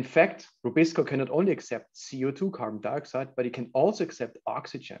 And in fact, Rubisco can not only accept CO2, carbon dioxide, but it can also accept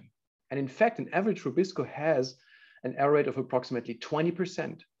oxygen. And in fact, an average Rubisco has an error rate of approximately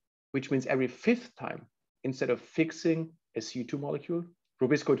 20%, which means every fifth time, instead of fixing a CO2 molecule,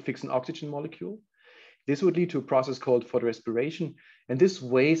 Rubisco would fix an oxygen molecule. This would lead to a process called photorespiration. And this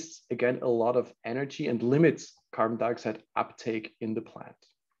wastes, again, a lot of energy and limits carbon dioxide uptake in the plant.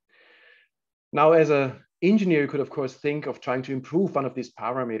 Now, as an engineer, you could, of course, think of trying to improve one of these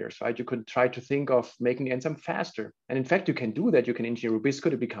parameters, right? You could try to think of making the enzyme faster. And in fact, you can do that. You can engineer Rubisco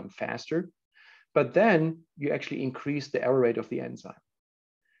to become faster, but then you actually increase the error rate of the enzyme.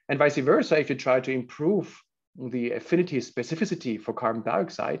 And vice versa, if you try to improve the affinity specificity for carbon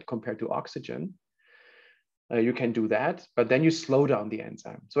dioxide compared to oxygen, you can do that, but then you slow down the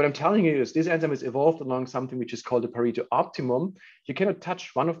enzyme. So what I'm telling you is this enzyme is evolved along something which is called the Pareto optimum. You cannot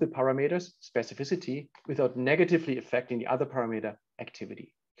touch one of the parameters, specificity, without negatively affecting the other parameter,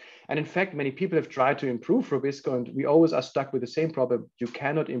 activity. And in fact, many people have tried to improve Rubisco, and we always are stuck with the same problem. You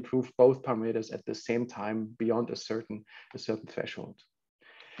cannot improve both parameters at the same time beyond a certain threshold.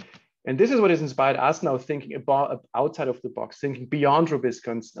 And this is what has inspired us now thinking about outside of the box, thinking beyond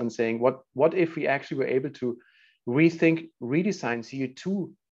Rubisco and saying, what if we actually were able to redesign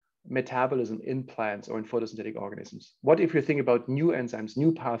CO2 metabolism in plants or in photosynthetic organisms? What if you think about new enzymes,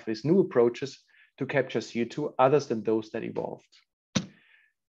 new pathways, new approaches to capture CO2 others than those that evolved?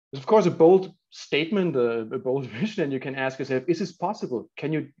 It's of course a bold statement, a bold vision, and you can ask yourself, is this possible?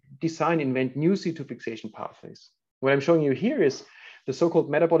 Can you invent new CO2 fixation pathways? What I'm showing you here is the so-called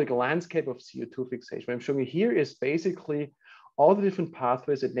metabolic landscape of CO2 fixation. What I'm showing you here is basically all the different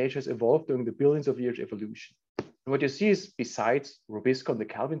pathways that nature has evolved during the billions of years of evolution. And what you see is, besides Rubisco and the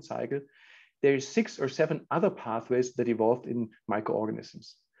Calvin cycle, there are 6 or 7 other pathways that evolved in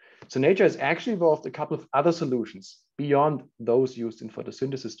microorganisms. So nature has actually evolved a couple of other solutions beyond those used in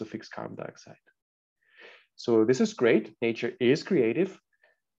photosynthesis to fix carbon dioxide. So this is great. Nature is creative.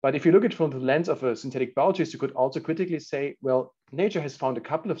 But if you look at it from the lens of a synthetic biologist, you could also critically say, well, nature has found a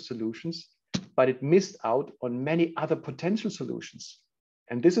couple of solutions, but it missed out on many other potential solutions.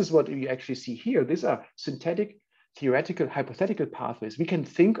 And this is what we actually see here. These are synthetic, theoretical, hypothetical pathways we can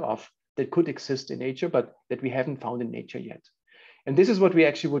think of that could exist in nature, but that we haven't found in nature yet. And this is what we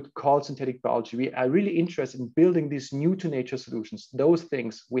actually would call synthetic biology. We are really interested in building these new to nature solutions, those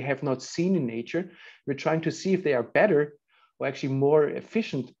things we have not seen in nature. We're trying to see if they are better or actually more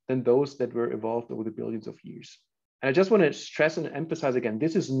efficient than those that were evolved over the billions of years. And I just want to stress and emphasize again,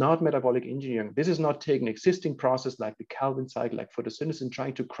 this is not metabolic engineering. This is not taking an existing process like the Calvin cycle, like photosynthesis, and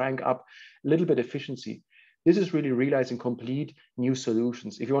trying to crank up a little bit efficiency. This is really realizing complete new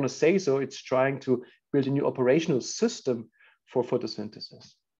solutions. If you want to say so, it's trying to build a new operational system for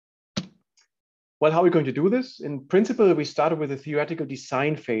photosynthesis. Well, how are we going to do this? In principle, we started with a theoretical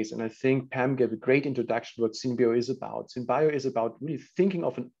design phase, and I think Pam gave a great introduction to what SynBio is about. SynBio is about really thinking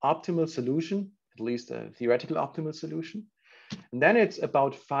of an optimal solution, at least a theoretical optimal solution. And then it's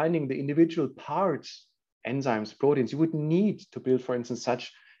about finding the individual parts, enzymes, proteins you would need to build, for instance,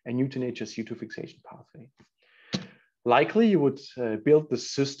 such a new to nature CO2 fixation pathway. Likely, you would build the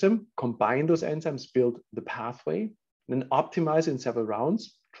system, combine those enzymes, build the pathway, then optimize in several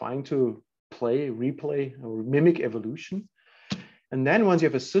rounds, trying to replay, or mimic evolution. And then once you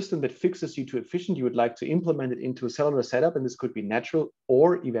have a system that fixes you to efficient, you would like to implement it into a cellular setup, and this could be natural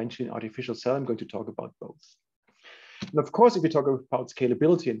or eventually an artificial cell. I'm going to talk about both. And of course, if you talk about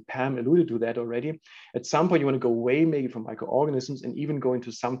scalability, and Pam alluded to that already, at some point you want to go away maybe from microorganisms and even go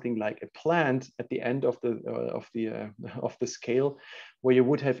into something like a plant at the end of the scale, where you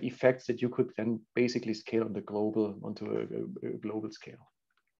would have effects that you could then basically scale on the onto a global scale.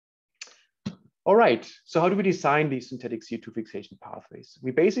 All right, so how do we design these synthetic CO2 fixation pathways?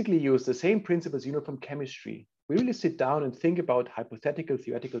 We basically use the same principles you know from chemistry. We really sit down and think about hypothetical,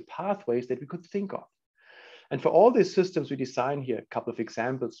 theoretical pathways that we could think of. And for all these systems we design here, a couple of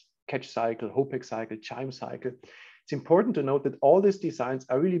examples, catch cycle, Hopek cycle, Chyme cycle. It's important to note that all these designs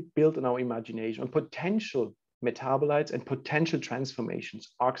are really built on our imagination, on potential metabolites and potential transformations,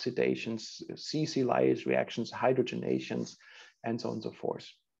 oxidations, CC lyase reactions, hydrogenations, and so on and so forth.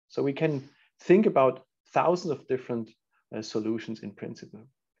 So we can think about thousands of different solutions in principle.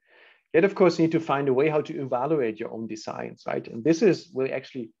 Yet, of course, you need to find a way how to evaluate your own designs, right? And this is where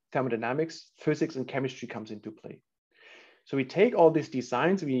actually thermodynamics, physics, and chemistry comes into play. So we take all these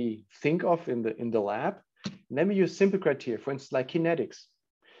designs we think of in the lab, and then we use simple criteria, for instance, like kinetics.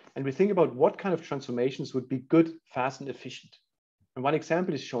 And we think about what kind of transformations would be good, fast, and efficient. And one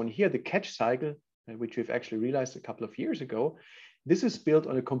example is shown here, the catch cycle, which we've actually realized a couple of years ago, This is built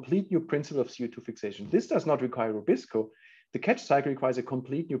on a complete new principle of CO2 fixation. This does not require Rubisco. The catch cycle requires a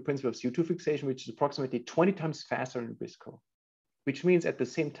complete new principle of CO2 fixation, which is approximately 20 times faster than Rubisco, which means at the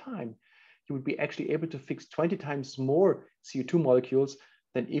same time, you would be actually able to fix 20 times more CO2 molecules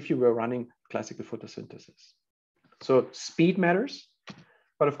than if you were running classical photosynthesis. So speed matters,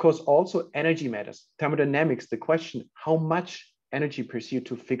 but of course also energy matters. Thermodynamics, the question, how much energy per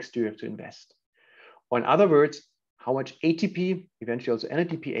CO2 fix do you have to invest? Or in other words, how much ATP, eventually also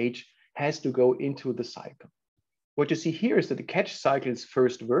NADPH, has to go into the cycle. What you see here is that the catch cycle's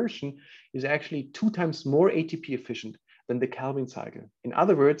first version is actually 2 times more ATP efficient than the Kelvin cycle. In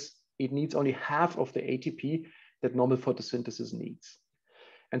other words, it needs only half of the ATP that normal photosynthesis needs.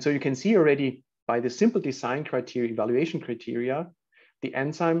 And so you can see already by the simple design criteria, evaluation criteria, the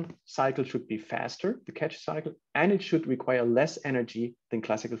enzyme cycle should be faster, the catch cycle, and it should require less energy than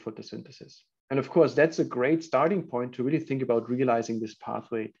classical photosynthesis. And of course, that's a great starting point to really think about realizing this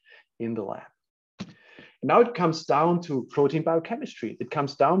pathway in the lab. And now it comes down to protein biochemistry. It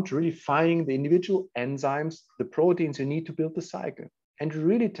comes down to really finding the individual enzymes, the proteins you need to build the cycle, and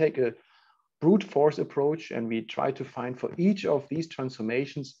really take a brute force approach. And we try to find for each of these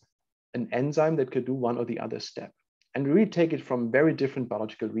transformations an enzyme that could do one or the other step. And we really take it from very different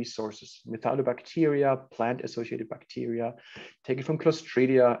biological resources, methylobacteria, plant-associated bacteria, take it from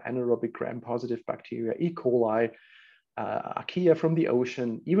Clostridia, anaerobic gram-positive bacteria, E. coli, archaea from the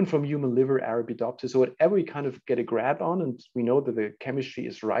ocean, even from human liver, Arabidopsis. So whatever we kind of get a grab on and we know that the chemistry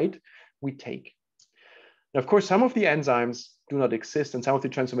is right, we take. Now, of course, some of the enzymes do not exist and some of the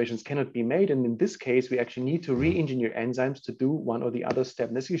transformations cannot be made. And in this case, we actually need to re-engineer enzymes to do one or the other step.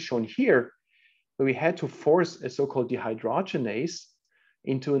 And this is shown here, where we had to force a so-called dehydrogenase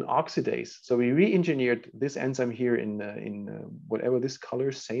into an oxidase. So we re-engineered this enzyme here in whatever this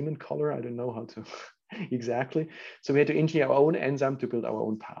color, salmon color, I don't know how to exactly. So we had to engineer our own enzyme to build our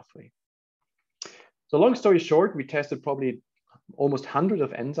own pathway. So long story short, we tested probably almost 100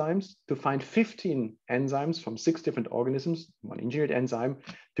 of enzymes to find 15 enzymes from 6 different organisms, one engineered enzyme,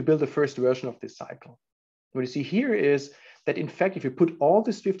 to build the first version of this cycle. What you see here is that in fact, if you put all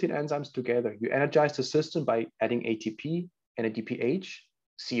these 15 enzymes together, you energize the system by adding ATP, NADPH,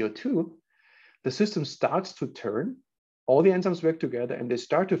 CO2, the system starts to turn, all the enzymes work together and they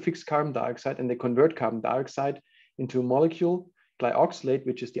start to fix carbon dioxide and they convert carbon dioxide into a molecule, glyoxylate,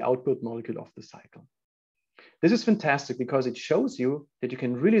 which is the output molecule of the cycle. This is fantastic because it shows you that you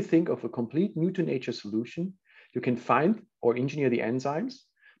can really think of a complete new to nature solution. You can find or engineer the enzymes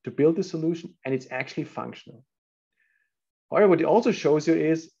to build the solution and it's actually functional. However, what it also shows you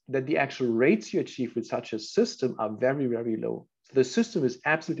is that the actual rates you achieve with such a system are very, very low. So the system is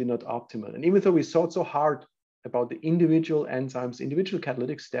absolutely not optimal. And even though we thought so hard about the individual enzymes, individual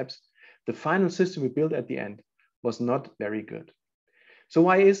catalytic steps, the final system we built at the end was not very good. So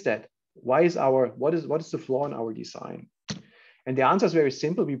why is that? What is the flaw in our design? And the answer is very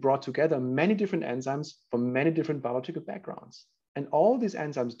simple. We brought together many different enzymes from many different biological backgrounds. And all these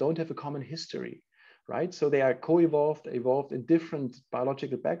enzymes don't have a common history, right? So they are co-evolved, evolved in different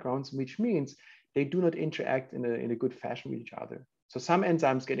biological backgrounds, which means they do not interact in a good fashion with each other. So some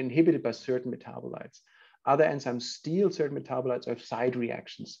enzymes get inhibited by certain metabolites. Other enzymes steal certain metabolites or have side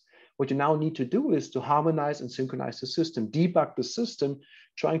reactions. What you now need to do is to harmonize and synchronize the system, debug the system,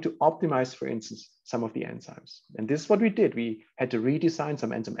 trying to optimize, for instance, some of the enzymes. And this is what we did. We had to redesign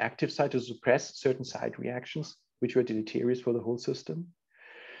some enzyme active site to suppress certain side reactions, which were deleterious for the whole system.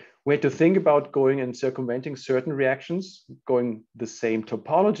 We had to think about going and circumventing certain reactions, going the same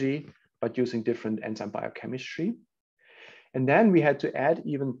topology, but using different enzyme biochemistry. And then we had to add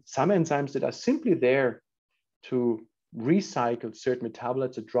even some enzymes that are simply there to recycle certain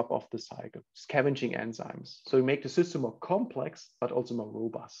metabolites that drop off the cycle, scavenging enzymes. So we make the system more complex, but also more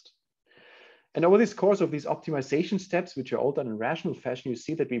robust. And over this course of these optimization steps, which are all done in rational fashion, you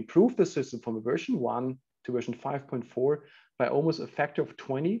see that we improved the system from version 1 to version 5.4 by almost a factor of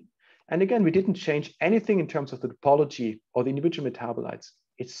 20. And again, we didn't change anything in terms of the topology or the individual metabolites.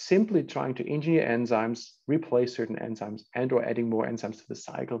 It's simply trying to engineer enzymes, replace certain enzymes, and or adding more enzymes to the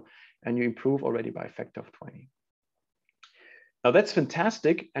cycle, and you improve already by a factor of 20. Now that's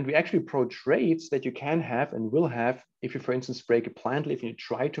fantastic, and we actually approach rates that you can have and will have if you, for instance, break a plant leaf and you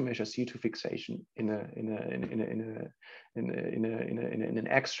try to measure CO2 fixation in an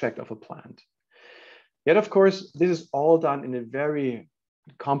extract of a plant. Yet, of course, this is all done in a very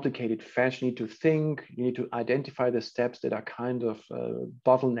complicated fashion. You need to think, you need to identify the steps that are kind of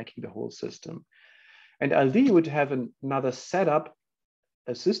bottlenecking the whole system. And LD would have another setup,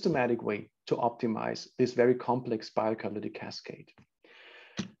 a systematic way to optimize this very complex biocatalytic cascade.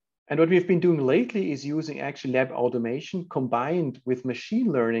 And what we've been doing lately is using actually lab automation combined with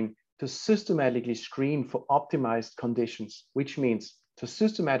machine learning to systematically screen for optimized conditions, which means to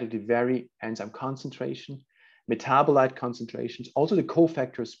systematically vary enzyme concentration, metabolite concentrations, also the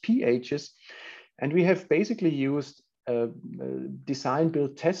cofactors pHs. And we have basically used a design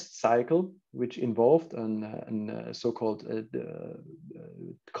build test cycle, which involved a so-called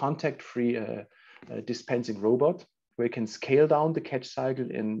contact-free dispensing robot, where you can scale down the catch cycle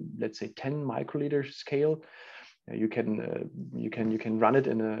in, let's say, 10 microliter scale. You can run it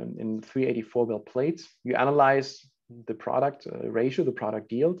in 384 well plates. You analyze the product ratio, the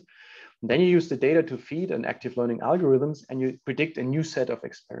product yield. And then you use the data to feed an active learning algorithms, and you predict a new set of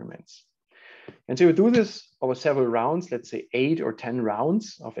experiments. And so you do this over several rounds, let's say 8 or 10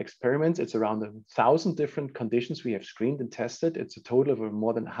 rounds of experiments. It's around 1,000 different conditions we have screened and tested. It's a total of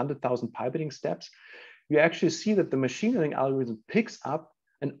more than 100,000 pipetting steps. You actually see that the machine learning algorithm picks up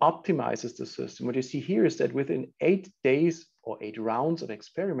and optimizes the system. What you see here is that within 8 days or 8 rounds of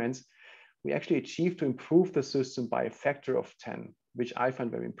experiments, we actually achieved to improve the system by a factor of 10, which I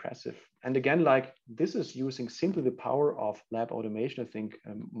find very impressive. And again, like this is using simply the power of lab automation. I think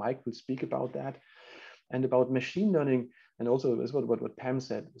Mike will speak about that, and about machine learning, and also is what Pam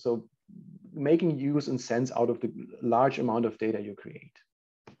said. So making use and sense out of the large amount of data you create.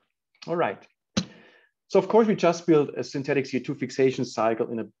 All right. So of course, we just built a synthetic CO2 fixation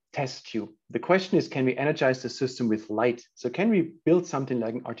cycle in a test tube. The question is, can we energize the system with light? So can we build something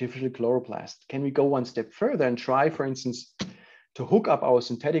like an artificial chloroplast? Can we go one step further and try, for instance, to hook up our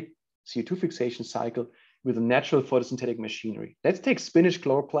synthetic CO2 fixation cycle with a natural photosynthetic machinery? Let's take spinach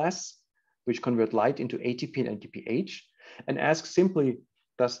chloroplasts, which convert light into ATP and NTPH, and ask simply,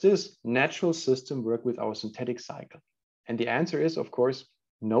 does this natural system work with our synthetic cycle? And the answer is, of course,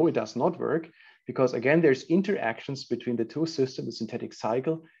 no, it does not work. Because again, there's interactions between the two systems, the synthetic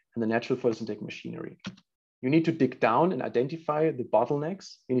cycle and the natural photosynthetic machinery. You need to dig down and identify the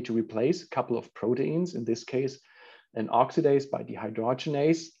bottlenecks. You need to replace a couple of proteins, in this case, an oxidase by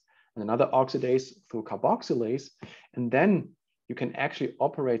dehydrogenase and another oxidase through carboxylase. And then you can actually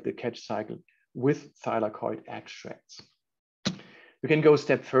operate the catch cycle with thylakoid extracts. You can go a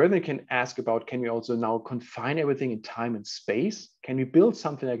step further. You can ask about, can we also now confine everything in time and space? Can we build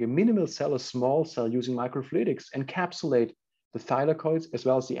something like a minimal cell, a small cell using microfluidics, encapsulate the thylakoids as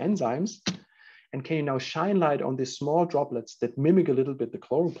well as the enzymes? And can you now shine light on these small droplets that mimic a little bit the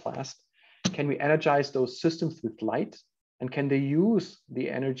chloroplast? Can we energize those systems with light? And can they use the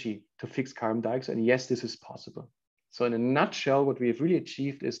energy to fix carbon dioxide? And yes, this is possible. So in a nutshell, what we have really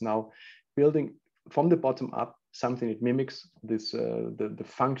achieved is now building from the bottom up something that mimics this, the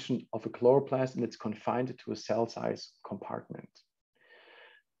function of a chloroplast, and it's confined to a cell size compartment.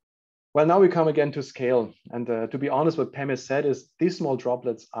 Well, now we come again to scale. And to be honest, what Pam has said is these small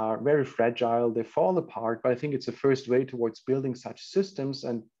droplets are very fragile. They fall apart, but I think it's the first way towards building such systems.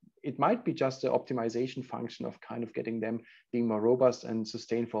 And it might be just an optimization function of kind of getting them being more robust and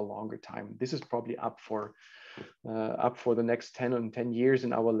sustained for a longer time. This is probably up for the next 10 years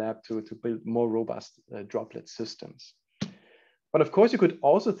in our lab to build more robust droplet systems. But of course, you could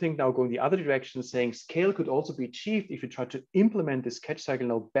also think now going the other direction, saying scale could also be achieved if you try to implement this catch cycle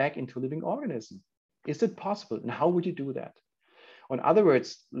now back into a living organism. Is it possible? And how would you do that? In other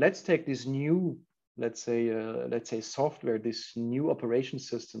words, let's take this new, let's say software, this new operation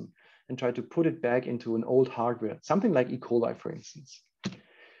system, and try to put it back into an old hardware, something like E. coli, for instance.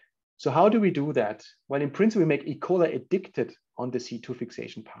 So how do we do that? Well, in principle, we make E. coli addicted on the C2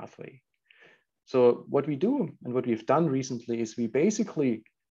 fixation pathway. So what we do and what we've done recently is we basically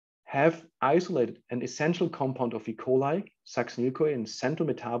have isolated an essential compound of E. coli, succinyl-CoA, and central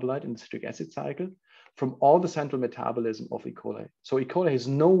metabolite in the citric acid cycle from all the central metabolism of E. coli. So E. coli has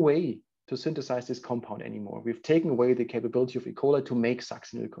no way to synthesize this compound anymore. We've taken away the capability of E. coli to make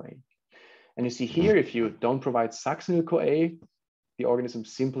succinyl-CoA. And you see here, if you don't provide succinyl-CoA, the organism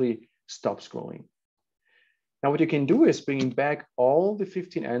simply stops growing. Now, what you can do is bringing back all the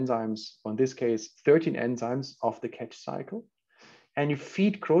 15 enzymes, or in this case, 13 enzymes of the catch cycle, and you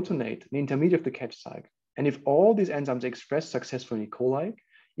feed crotonate, an intermediate of the catch cycle. And if all these enzymes are expressed successfully in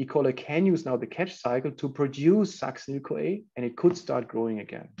E. coli can use now the catch cycle to produce succinyl-CoA, and it could start growing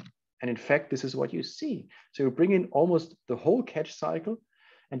again. And in fact, this is what you see. So you bring in almost the whole catch cycle,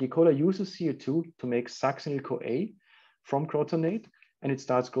 and E. coli uses CO2 to make succinyl-CoA from crotonate, and it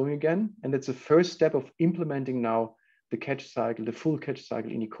starts growing again. And that's the first step of implementing now the catch cycle, the full catch cycle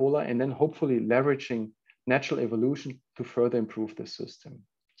in E. coli, and then hopefully leveraging natural evolution to further improve the system.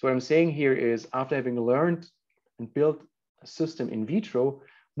 So what I'm saying here is, after having learned and built a system in vitro,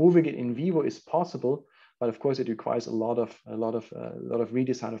 moving it in vivo is possible, but of course it requires a lot of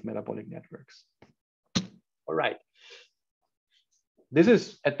redesign of metabolic networks. All right. This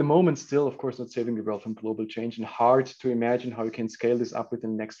is at the moment still, of course, not saving the world from global change, and hard to imagine how we can scale this up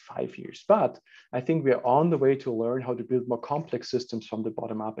within the next 5 years. But I think we're on the way to learn how to build more complex systems from the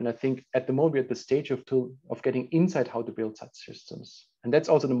bottom up. And I think at the moment we're at the stage of getting insight how to build such systems. And that's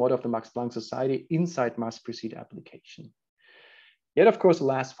also the motto of the Max Planck Society: insight must precede application. Yet, of course,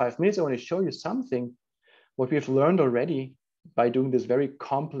 the last 5 minutes, I want to show you something, what we've learned already by doing this very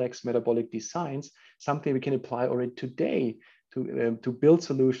complex metabolic designs, something we can apply already today to build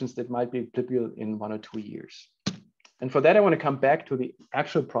solutions that might be applicable in 1 or 2 years. And for that, I want to come back to the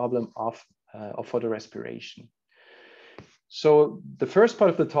actual problem of photorespiration. So the first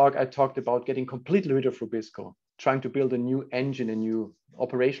part of the talk, I talked about getting completely rid of Rubisco, trying to build a new engine, a new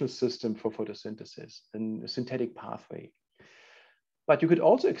operational system for photosynthesis, and a synthetic pathway. But you could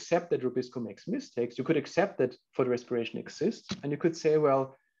also accept that Rubisco makes mistakes. You could accept that photorespiration exists, and you could say,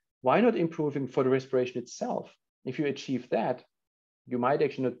 well, why not improving photorespiration itself? If you achieve that, you might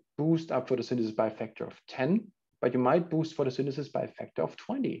actually not boost up photosynthesis by a factor of 10, but you might boost photosynthesis by a factor of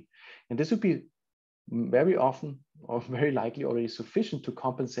 20. And this would be very often or very likely already sufficient to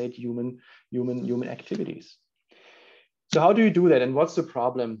compensate human activities. So how do you do that? And what's the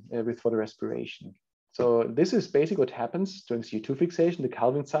problem with photorespiration? So this is basically what happens during CO2 fixation. The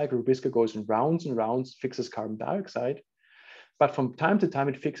Calvin cycle, Rubisco goes in rounds and rounds, fixes carbon dioxide, but from time to time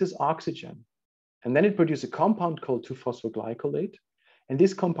it fixes oxygen. And then it produces a compound called 2-phosphoglycolate. And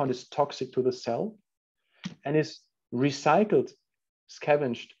this compound is toxic to the cell and is recycled,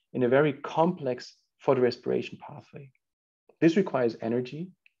 scavenged in a very complex photorespiration pathway. This requires energy.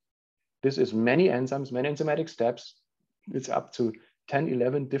 This is many enzymes, many enzymatic steps. It's up to 10,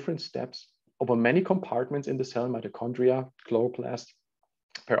 11 different steps over many compartments in the cell, mitochondria, chloroplast,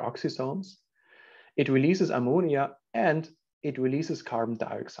 peroxisomes. It releases ammonia and it releases carbon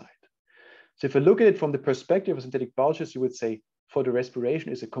dioxide. So if you look at it from the perspective of synthetic biologists, you would say photorespiration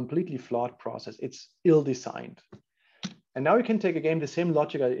is a completely flawed process. It's ill-designed. And now you can take again the same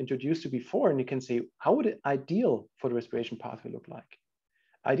logic I introduced you before, and you can say, how would an ideal photorespiration pathway look like?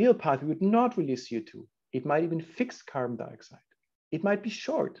 Ideal pathway would not release CO2. It might even fix carbon dioxide. It might be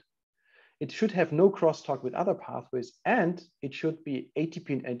short. It should have no crosstalk with other pathways, and it should be ATP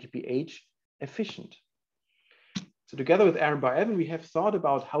and ATPase efficient. So together with Aaron Bar-Evan, we have thought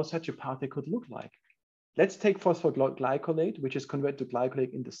about how such a pathway could look like. Let's take phosphoglycolate, which is converted to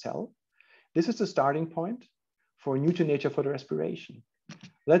glycolate in the cell. This is the starting point for new to nature photorespiration.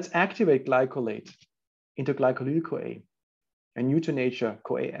 Let's activate glycolate into glycolyl-CoA, a new to nature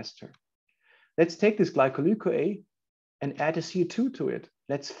CoA ester. Let's take this glycolyl-CoA and add a CO2 to it.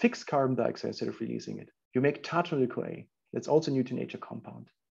 Let's fix carbon dioxide instead of releasing it. You make tartanyl-CoA. That's also a new to nature compound.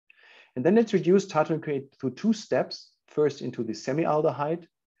 And then let's reduce tartanyl-CoA through 2 steps, first into the semialdehyde,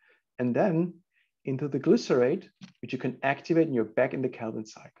 and then into the glycerate, which you can activate and you're back in the Calvin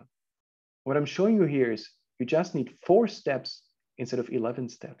cycle. What I'm showing you here is you just need 4 steps instead of 11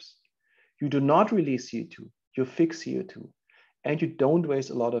 steps. You do not release CO2, you fix CO2, and you don't waste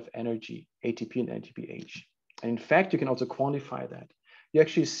a lot of energy, ATP and ATPase. And in fact, you can also quantify that. You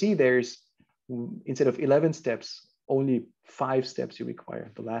actually see there's, instead of 11 steps, only 5 steps you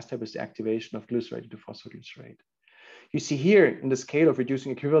require. The last step is the activation of glycerate into phosphoglycerate. You see here in the scale of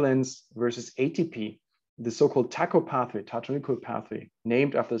reducing equivalence versus ATP, the so-called TACO pathway, tartanyl-CoA pathway,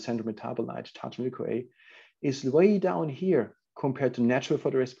 named after the central metabolite, tartanyl-CoA, is way down here compared to natural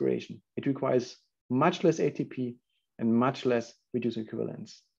photorespiration. It requires much less ATP and much less reducing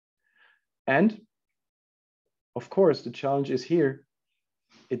equivalence. And of course, the challenge is here,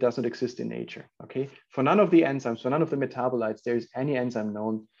 it doesn't exist in nature, okay? For none of the enzymes, for none of the metabolites, there is any enzyme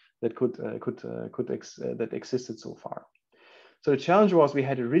known that that existed so far. So the challenge was we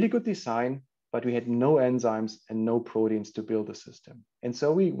had a really good design, but we had no enzymes and no proteins to build a system. And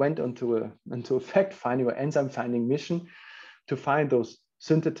so we went into a fact-finding or enzyme-finding mission to find those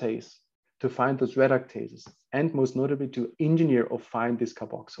synthetase, to find those reductases, and most notably to engineer or find this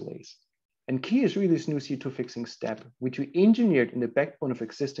carboxylase. And key is really this new CO2 fixing step, which we engineered in the backbone of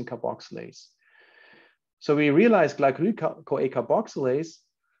existing carboxylase. So we realized glycolyl-CoA carboxylase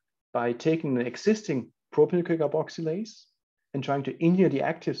by taking an existing propanyl-CoA carboxylase and trying to engineer the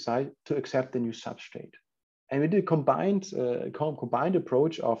active site to accept the new substrate. And we did a combined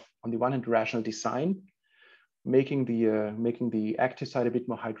approach of, on the one hand, rational design, making the active site a bit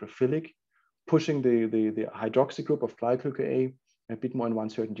more hydrophilic, pushing the hydroxy group of glycolyl-CoA a bit more in one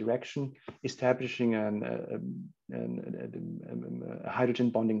certain direction, establishing a hydrogen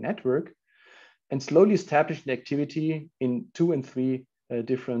bonding network, and slowly establishing the activity in 2 and 3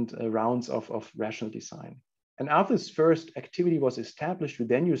 different rounds of rational design. And after this first activity was established, we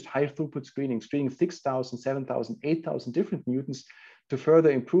then used high throughput screening 6,000, 7,000, 8,000 different mutants to further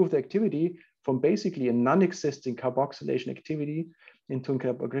improve the activity from basically a non-existing carboxylation activity into a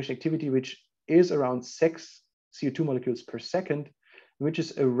carboxylation activity which is around 6 CO2 molecules per second, which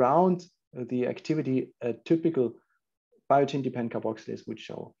is around the activity a typical biotin-dependent carboxylase would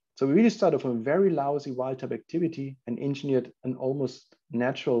show. So we really started from a very lousy wild-type activity and engineered an almost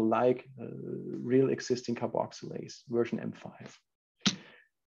natural-like real existing carboxylase, version M5.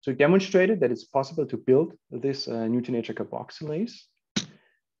 So we demonstrated that it's possible to build this new to nature carboxylase.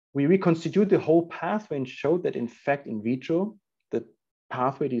 We reconstituted the whole pathway and showed that in fact in vitro, the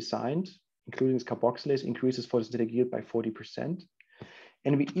pathway designed, including this carboxylase, increases photosynthetic yield by 40%.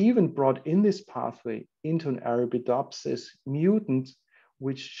 And we even brought in this pathway into an Arabidopsis mutant,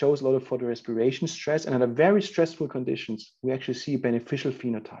 which shows a lot of photorespiration stress, and under very stressful conditions, we actually see a beneficial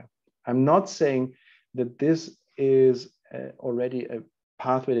phenotype. I'm not saying that this is already a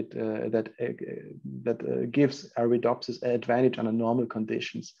pathway that gives Arabidopsis an advantage under normal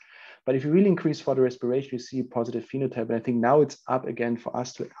conditions. But if you really increase photorespiration, you see a positive phenotype. And I think now it's up again for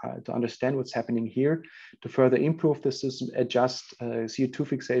us to understand what's happening here, to further improve the system, adjust CO2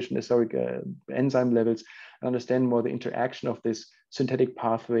 fixation, enzyme levels, and understand more the interaction of this synthetic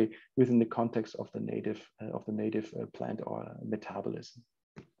pathway within the context of the native plant or metabolism.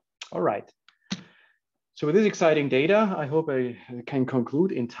 All right. So with this exciting data, I hope I can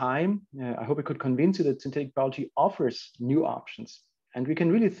conclude in time. I hope I could convince you that synthetic biology offers new options. And we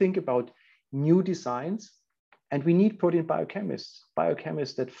can really think about new designs. And we need protein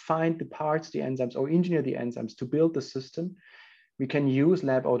biochemists that find the parts, the enzymes, or engineer the enzymes to build the system. We can use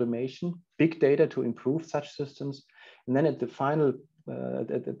lab automation, big data to improve such systems. And then at the final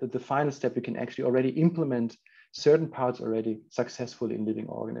step, we can actually already implement certain parts already successfully in living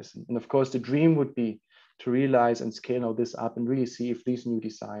organisms. And of course, the dream would be to realize and scale all this up and really see if these new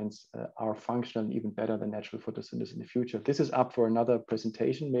designs are functional and even better than natural photosynthesis in the future. This is up for another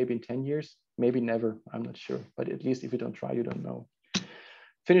presentation, maybe in 10 years, maybe never, I'm not sure. But at least if you don't try, you don't know.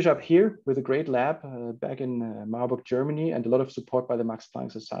 Finish up here with a great lab back in Marburg, Germany, and a lot of support by the Max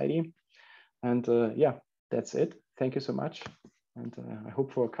Planck Society. And yeah, that's it. Thank you so much. And I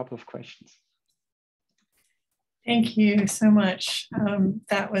hope for a couple of questions. Thank you so much.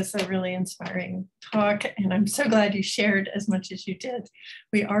 That was a really inspiring talk, and I'm so glad you shared as much as you did.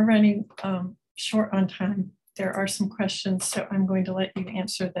 We are running short on time. There are some questions, so I'm going to let you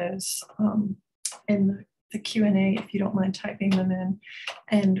answer those in the Q&A if you don't mind typing them in,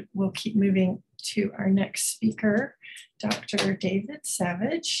 and we'll keep moving to our next speaker, Dr. David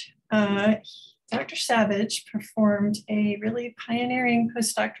Savage. Dr. Savage performed a really pioneering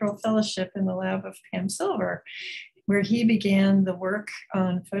postdoctoral fellowship in the lab of Pam Silver, where he began the work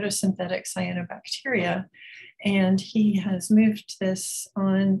on photosynthetic cyanobacteria. And he has moved this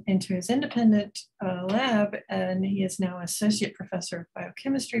on into his independent lab, and he is now associate professor of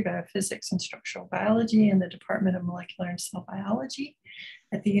biochemistry, biophysics, and structural biology in the Department of Molecular and Cell Biology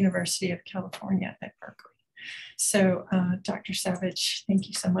at the University of California at Berkeley. So Dr. Savage, thank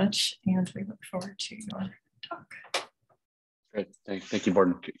you so much, and we look forward to your talk. Great, thank you,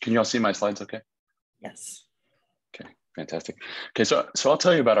 Borden. Can you all see my slides okay? Yes. Okay, fantastic. Okay, so I'll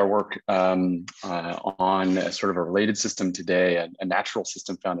tell you about our work on sort of a related system today, a natural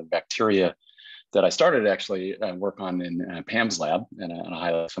system found in bacteria that I started actually work on in Pam's lab, and I'll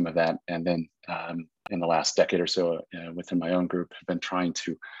highlight some of that. And then in the last decade or so within my own group, have been trying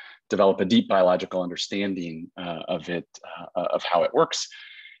to develop a deep biological understanding of how it works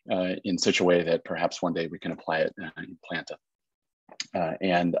in such a way that perhaps one day we can apply it in planta.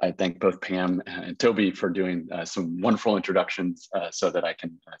 And I thank both Pam and Toby for doing some wonderful introductions so that I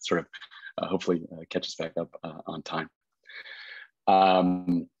can sort of hopefully catch us back up on time.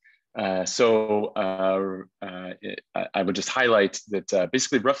 I would just highlight that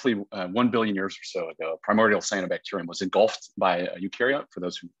basically roughly 1 billion years or so ago, primordial cyanobacterium was engulfed by a eukaryote. For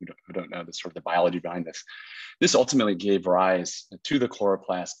those who don't know the sort of the biology behind this, this ultimately gave rise to the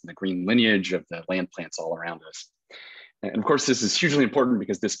chloroplast and the green lineage of the land plants all around us. And of course, this is hugely important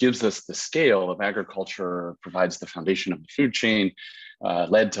because this gives us the scale of agriculture, provides the foundation of the food chain,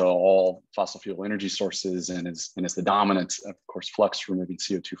 led to all fossil fuel energy sources, and is the dominant, of course, flux removing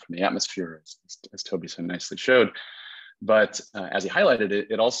CO2 from the atmosphere, as Toby so nicely showed. But as he highlighted,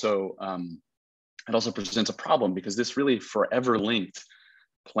 it also presents a problem because this really forever linked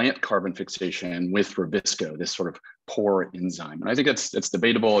plant carbon fixation with rubisco, this sort of poor enzyme. And I think it's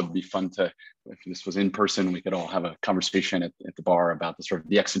debatable. It'd be fun to, if this was in person, we could all have a conversation at the bar about the sort of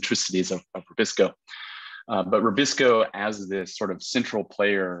the eccentricities of rubisco. But Rubisco, as this sort of central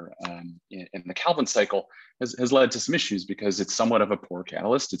player in the Calvin cycle, has led to some issues because it's somewhat of a poor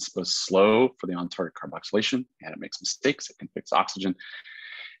catalyst. It's both slow for the on-target carboxylation, and it makes mistakes. It can fix oxygen.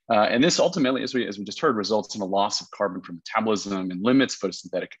 And this ultimately, as we just heard, results in a loss of carbon from metabolism and limits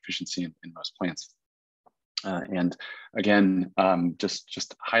photosynthetic efficiency in most plants. And again,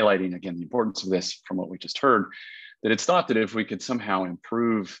 just highlighting again the importance of this from what we just heard, that it's thought that if we could somehow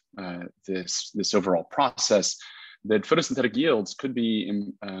improve this overall process, that photosynthetic yields could be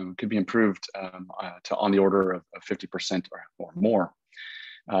improved to on the order of 50% or more.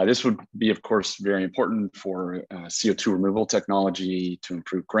 This would be, of course, very important for CO2 removal technology to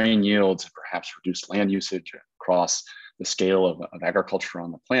improve grain yields, perhaps reduce land usage across the scale of agriculture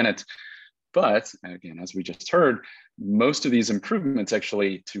on the planet. But again, as we just heard, most of these improvements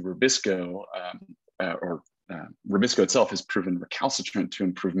actually to Rubisco, Rubisco itself has proven recalcitrant to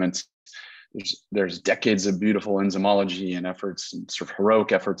improvements. There's decades of beautiful enzymology and efforts and sort of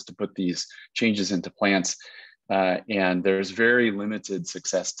heroic efforts to put these changes into plants. And there's very limited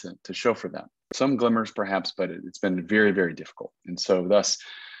success to show for that. Some glimmers perhaps, but it's been very, very difficult. And so thus,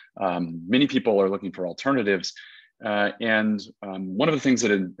 many people are looking for alternatives. And one of the things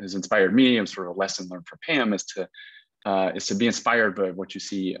that has inspired me, and sort of a lesson learned from Pam, is to be inspired by what you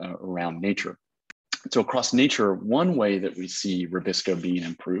see around nature. So across nature, one way that we see Rubisco being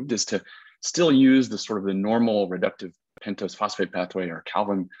improved is to still use the sort of the normal reductive pentose phosphate pathway or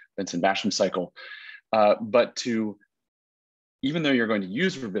Calvin-Benson-Basham cycle, but to, even though you're going to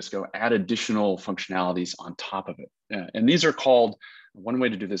use Rubisco, add additional functionalities on top of it. And these are called, one way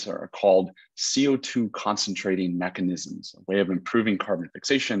to do this are called CO2 concentrating mechanisms, a way of improving carbon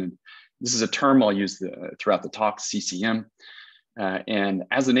fixation. And this is a term I'll use throughout the talk, CCM. And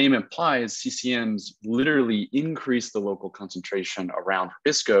as the name implies, CCMs literally increase the local concentration around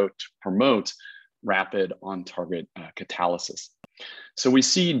Rubisco to promote rapid on-target catalysis. So we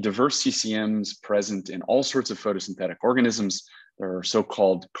see diverse CCMs present in all sorts of photosynthetic organisms. There are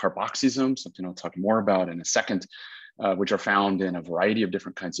so-called carboxysomes, something I'll talk more about in a second, which are found in a variety of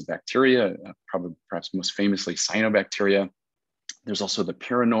different kinds of bacteria, perhaps most famously cyanobacteria. There's also the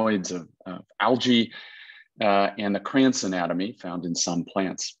pyrenoids of algae, and the Krantz anatomy found in some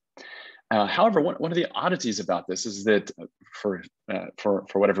plants. However, one of the oddities about this is that for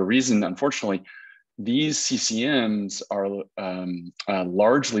whatever reason, unfortunately, these CCMs are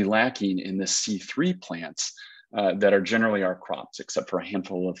largely lacking in the C3 plants that are generally our crops, except for a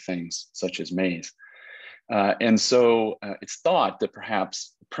handful of things such as maize. And so it's thought that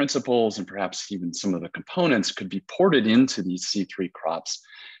perhaps principles and perhaps even some of the components could be ported into these C3 crops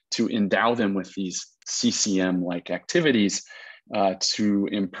to endow them with these CCM-like activities to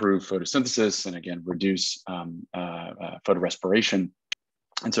improve photosynthesis and again, reduce photorespiration.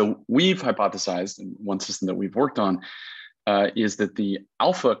 And so we've hypothesized, and one system that we've worked on is that the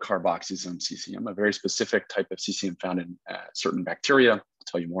alpha carboxysome CCM, a very specific type of CCM found in certain bacteria, I'll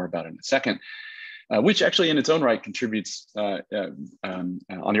tell you more about it in a second, which actually in its own right contributes on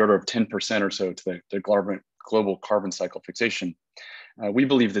the order of 10% or so to the global carbon cycle fixation. We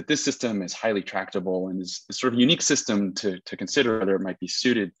believe that this system is highly tractable and is a sort of unique system to consider whether it might be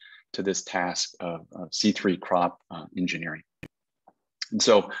suited to this task of C3 crop engineering. And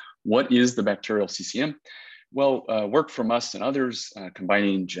so what is the bacterial CCM? Well, work from us and others,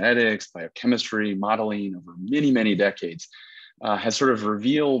 combining genetics, biochemistry, modeling over many, many decades, has sort of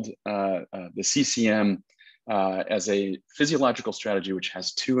revealed the CCM as a physiological strategy which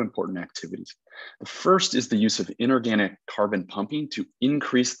has two important activities. The first is the use of inorganic carbon pumping to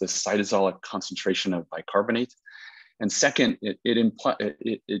increase the cytosolic concentration of bicarbonate. And second,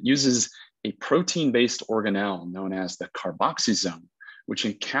 it uses a protein-based organelle known as the carboxysome, which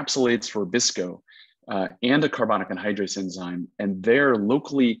encapsulates Rubisco and a carbonic anhydrase enzyme, and there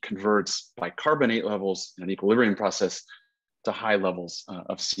locally converts bicarbonate levels in an equilibrium process to high levels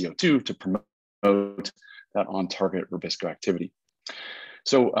of CO2 to promote that on-target Rubisco activity.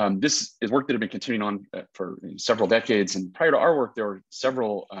 So this is work that had been continuing on for several decades, and prior to our work, there were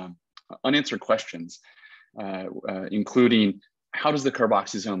several unanswered questions, including how does the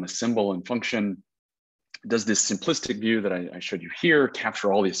carboxysome assemble and function? Does this simplistic view that I showed you here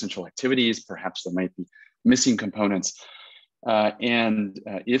capture all the essential activities? Perhaps there might be missing components. And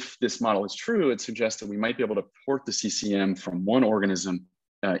if this model is true, it suggests that we might be able to port the CCM from one organism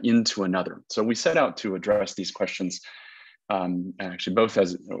into another. So we set out to address these questions, actually both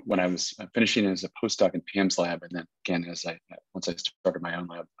as when I was finishing as a postdoc in Pam's lab, and then again once I started my own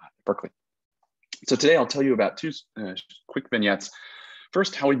lab at Berkeley. So today I'll tell you about two quick vignettes.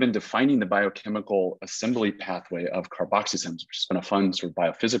 First, how we've been defining the biochemical assembly pathway of carboxysomes, which has been a fun sort of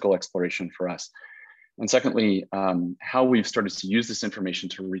biophysical exploration for us. And secondly, how we've started to use this information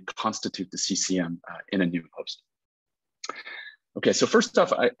to reconstitute the CCM in a new host. Okay, so first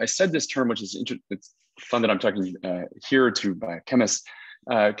off, I said this term, which is it's fun that I'm talking here to biochemists,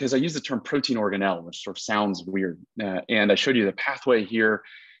 because I use the term protein organelle, which sort of sounds weird. And I showed you the pathway here,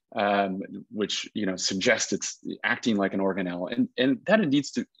 which suggests it's acting like an organelle. And that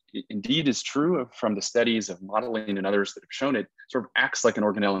indeed is true from the studies of modeling and others that have shown it sort of acts like an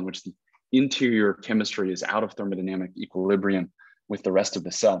organelle in which the interior chemistry is out of thermodynamic equilibrium with the rest of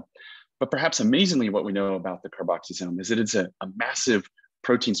the cell. But perhaps amazingly, what we know about the carboxysome is that it's a massive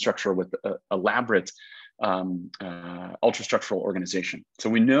protein structure with elaborate ultrastructural organization. So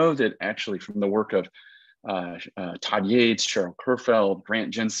we know that actually from the work of Todd Yates, Cheryl Kerfeld,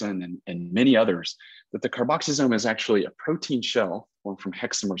 Grant Jensen, and many others, that the carboxysome is actually a protein shell formed from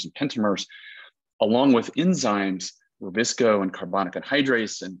hexamers and pentamers, along with enzymes, rubisco and carbonic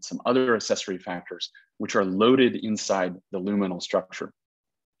anhydrase, and some other accessory factors, which are loaded inside the luminal structure.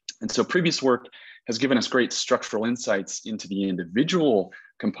 And so previous work has given us great structural insights into the individual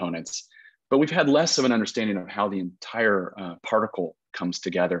components, but we've had less of an understanding of how the entire particle comes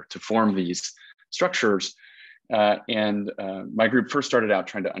together to form these structures. My group first started out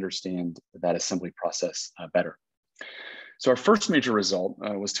trying to understand that assembly process better. So our first major result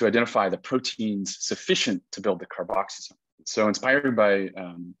was to identify the proteins sufficient to build the carboxysome. So inspired by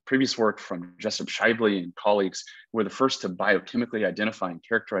previous work from Jessup Shively and colleagues, who were the first to biochemically identify and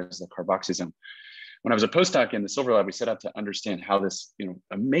characterize the carboxysome. When I was a postdoc in the Silver Lab, we set out to understand how this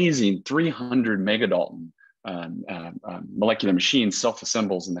amazing 300 megadalton molecular machine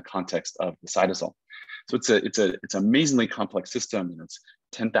self-assembles in the context of the cytosol. So it's an amazingly complex system. It's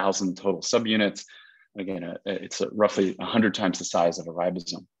 10,000 total subunits. Again, it's roughly 100 times the size of a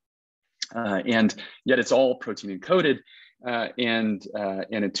ribosome. And yet it's all protein encoded. And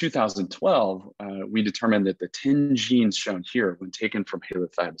in 2012, we determined that the 10 genes shown here, when taken from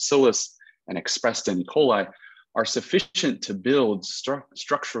Halothiobacillus and expressed in E. coli, are sufficient to build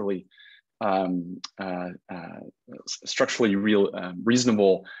structurally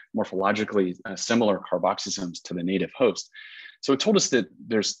reasonable, morphologically similar carboxysomes to the native host. So it told us that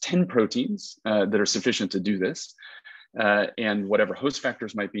there's 10 proteins that are sufficient to do this. And whatever host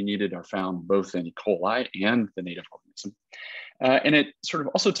factors might be needed are found both in E. coli and the native organism. And it sort of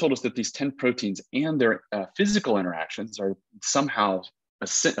also told us that these 10 proteins and their physical interactions are somehow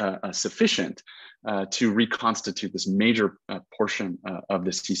sufficient to reconstitute this major portion of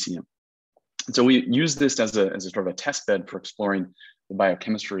the CCM. And so we used this as a sort of a test bed for exploring the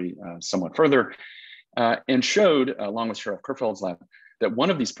biochemistry somewhat further, and showed, along with Cheryl Kerfeld's lab, that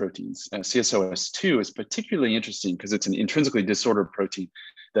one of these proteins, CSOS2, is particularly interesting because it's an intrinsically disordered protein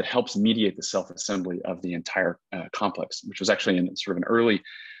that helps mediate the self-assembly of the entire complex, which was actually sort of an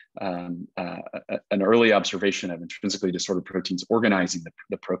early observation of intrinsically disordered proteins organizing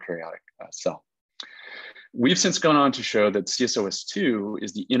the prokaryotic cell. We've since gone on to show that CSOS2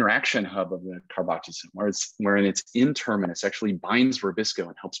 is the interaction hub of the carboxysome, where in its N-terminus actually binds rubisco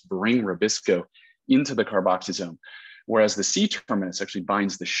and helps bring rubisco into the carboxysome, whereas the C-terminus actually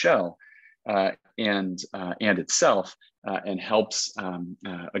binds the shell and itself and helps,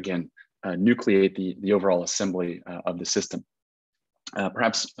 again, nucleate the overall assembly of the system.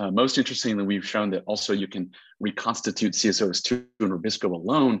 Perhaps most interestingly, we've shown that also you can reconstitute CSOS2 and rubisco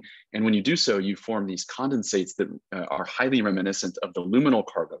alone. And when you do so, you form these condensates that are highly reminiscent of the luminal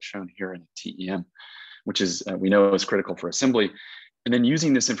cargo shown here in TEM, which is, we know is critical for assembly. And then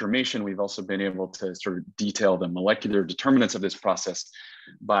using this information, we've also been able to sort of detail the molecular determinants of this process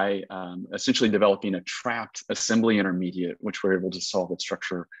by essentially developing a trapped assembly intermediate, which we're able to solve its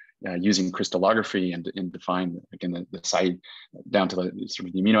structure using crystallography and define, again, the side down to the sort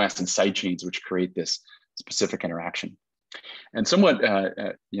of the amino acid side chains, which create this specific interaction. And somewhat,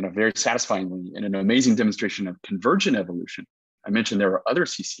 very satisfyingly, in an amazing demonstration of convergent evolution, I mentioned there are other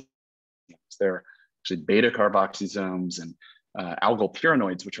CCMs. There are actually beta carboxysomes and algal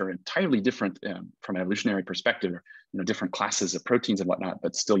pyrenoids, which are entirely different from an evolutionary perspective, different classes of proteins and whatnot,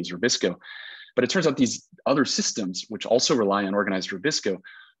 but still use rubisco. But it turns out these other systems, which also rely on organized rubisco,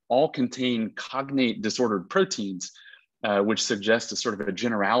 all contain cognate disordered proteins, which suggest a sort of a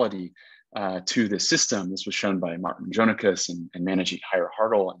generality to the system. This was shown by Martin Jonakas and Manajit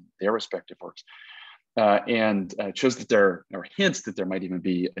Hire-Hartle in their respective works. And it shows that there are hints that there might even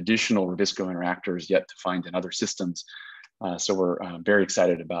be additional rubisco interactors yet to find in other systems. So we're very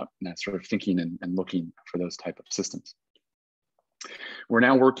excited about sort of thinking and looking for those type of systems. We're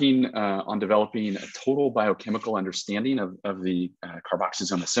now working on developing a total biochemical understanding of the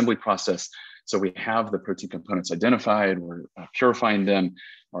carboxysome assembly process So we have the protein components identified, we're purifying them,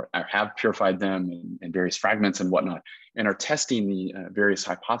 or have purified them in various fragments and whatnot, and are testing the various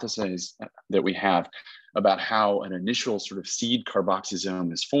hypotheses that we have about how an initial sort of seed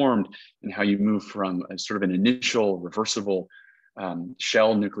carboxysome is formed and how you move from a sort of an initial reversible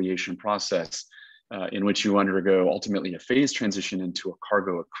shell nucleation process in which you undergo ultimately a phase transition into a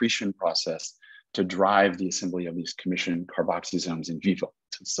cargo accretion process to drive the assembly of these commissioned carboxysomes in vivo.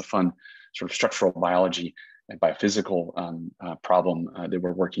 So it's a fun sort of structural biology and biophysical problem that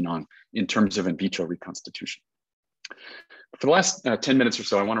we're working on in terms of in vitro reconstitution. For the last 10 minutes or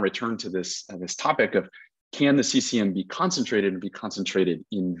so, I want to return to this topic of, can the CCM be concentrated and be concentrated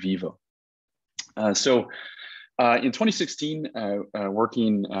in vivo? In 2016,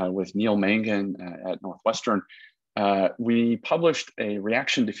 working with Neil Mangan at Northwestern, we published a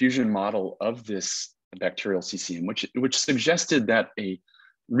reaction diffusion model of this bacterial CCM, which suggested that a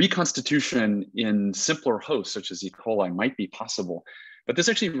reconstitution in simpler hosts, such as E. coli, might be possible. But this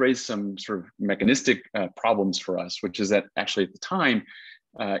actually raised some sort of mechanistic problems for us, which is that actually at the time,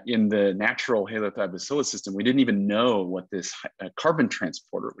 in the natural Halothiobacillus bacillus system, we didn't even know what this carbon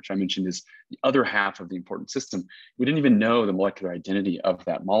transporter, which I mentioned is the other half of the important system, we didn't even know the molecular identity of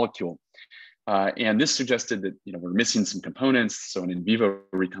that molecule. And this suggested that we're missing some components, so an in vivo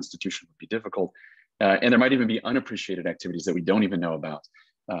reconstitution would be difficult. And there might even be unappreciated activities that we don't even know about,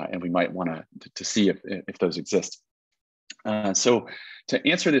 and we might want to see if those exist. So to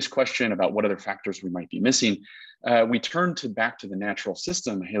answer this question about what other factors we might be missing, we turned back to the natural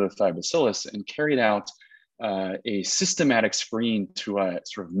system, Halothiobacillus bacillus, and carried out a systematic screen to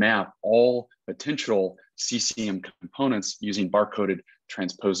sort of map all potential CCM components using barcoded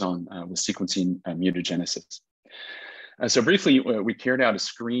transposon with sequencing mutagenesis. So briefly, we carried out a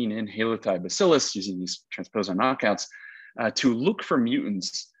screen in Halothiobacillus bacillus using these transposon knockouts to look for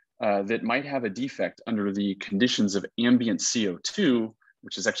mutants that might have a defect under the conditions of ambient CO2,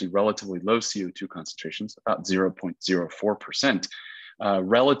 which is actually relatively low CO2 concentrations, about 0.04%,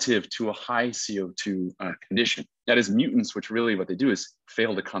 relative to a high CO2 condition. That is mutants, which really what they do is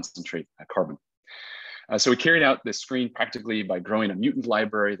fail to concentrate carbon. So we carried out this screen practically by growing a mutant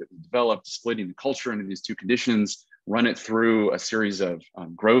library that we developed, splitting the culture into these two conditions, run it through a series of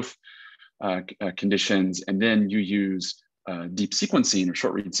growth conditions, and then you use deep sequencing or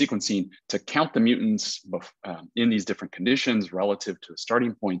short read sequencing to count the mutants in these different conditions relative to a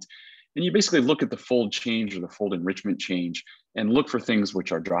starting point. And you basically look at the fold change or the fold enrichment change and look for things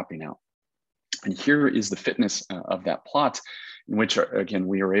which are dropping out. And here is the fitness of that plot, in which, again,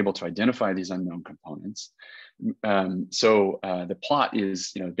 we are able to identify these unknown components. The plot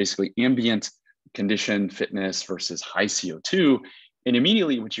is basically ambient condition fitness versus high CO2. And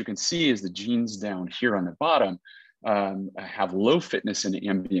immediately what you can see is the genes down here on the bottom have low fitness in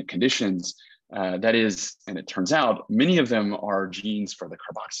ambient conditions. That is, and it turns out, many of them are genes for the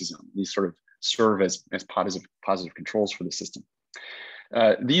carboxysome. These sort of serve as positive controls for the system.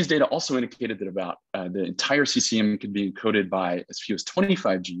 These data also indicated that about the entire CCM could be encoded by as few as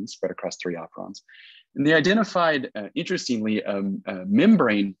 25 genes spread across 3 operons. And they identified, interestingly, a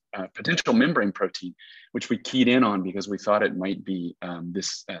potential membrane protein, which we keyed in on because we thought it might be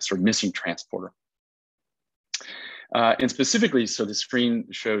this sort of missing transporter. And specifically, so the screen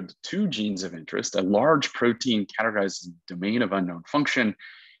showed 2 genes of interest, a large protein categorized as domain of unknown function,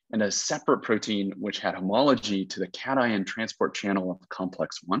 and a separate protein which had homology to the cation transport channel of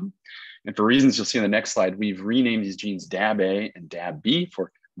complex 1. And for reasons you'll see on the next slide, we've renamed these genes DAB-A and DAB-B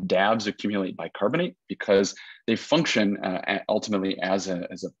for DABs accumulate bicarbonate because they function ultimately as a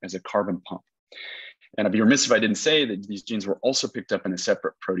carbon pump. And I'd be remiss if I didn't say that these genes were also picked up in a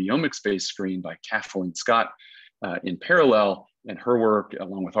separate proteomics-based screen by Kathleen Scott in parallel, and her work,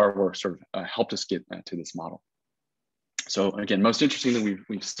 along with our work, sort of helped us get to this model. So again, most interestingly,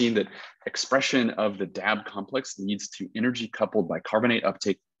 we've seen that expression of the DAB complex leads to energy-coupled bicarbonate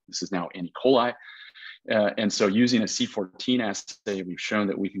uptake. This is now in E. coli. And so using a C14 assay, we've shown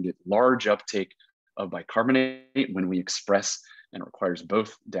that we can get large uptake of bicarbonate when we express, and it requires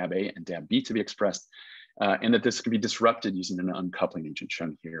both DAB-A and DAB-B to be expressed, and that this can be disrupted using an uncoupling agent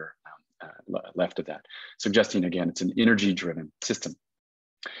shown here left of that, suggesting, again, it's an energy-driven system.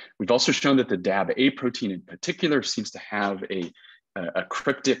 We've also shown that the DAB-A protein in particular seems to have a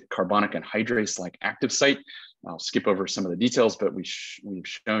cryptic carbonic anhydrase-like active site. I'll skip over some of the details, but we've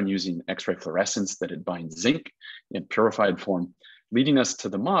shown using X-ray fluorescence that it binds zinc in purified form, leading us to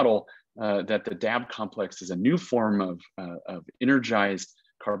the model that the DAB complex is a new form of energized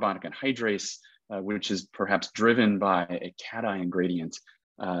carbonic anhydrase, which is perhaps driven by a cation gradient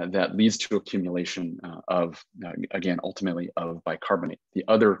that leads to accumulation of, again, ultimately of bicarbonate, the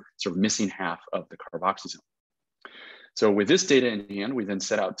other sort of missing half of the carboxysome. So with this data in hand, we then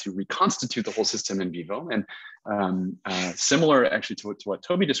set out to reconstitute the whole system in vivo. And similar actually to what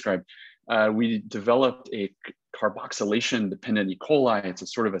Toby described, we developed a carboxylation-dependent E. coli. It's a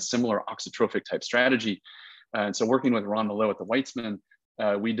sort of a similar oxytrophic type strategy. And so working with Ron Malot at the Weitzman,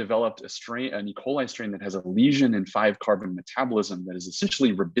 we developed an E. coli strain that has a lesion in 5-carbon metabolism that is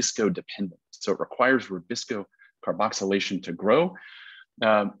essentially Rubisco-dependent. So it requires Rubisco carboxylation to grow.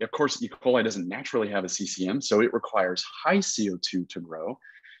 Of course, E. coli doesn't naturally have a CCM, so it requires high CO2 to grow.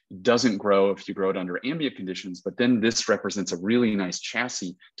 It doesn't grow if you grow it under ambient conditions, but then this represents a really nice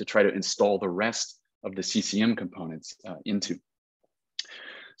chassis to try to install the rest of the CCM components into.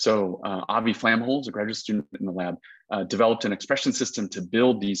 So Avi Flamholz, a graduate student in the lab, developed an expression system to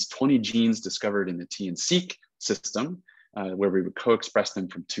build these 20 genes discovered in the T and seq system, where we would co-express them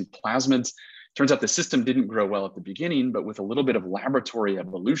from 2 plasmids. Turns out the system didn't grow well at the beginning, but with a little bit of laboratory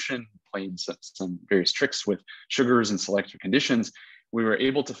evolution, playing some various tricks with sugars and selective conditions, we were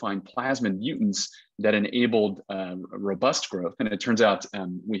able to find plasmid mutants that enabled robust growth. And it turns out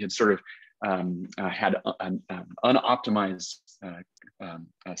we had sort of had an unoptimized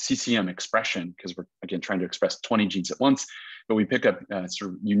CCM expression, because we're, again, trying to express 20 genes at once, but we pick up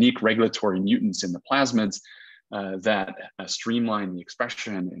sort of unique regulatory mutants in the plasmids that streamline the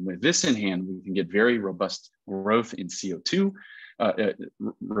expression. And with this in hand, we can get very robust growth in CO2,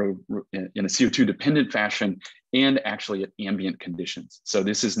 in a CO2 dependent fashion, and actually at ambient conditions. So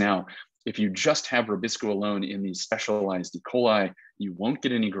this is now, if you just have Rubisco alone in these specialized E. coli, you won't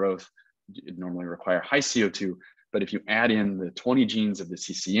get any growth. It normally require high CO2, but if you add in the 20 genes of the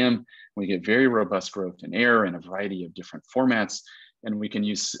CCM, we get very robust growth in air in a variety of different formats. And we can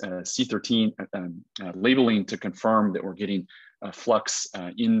use C13 labeling to confirm that we're getting flux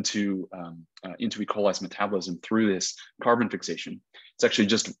into E. coli's metabolism through this carbon fixation. It's actually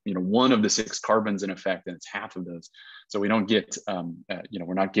just one of the 6 carbons in effect, and it's half of those. So we don't get,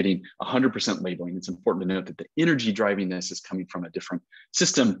 we're not getting 100% labeling. It's important to note that the energy driving this is coming from a different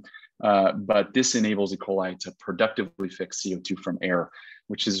system, but this enables E. coli to productively fix CO2 from air,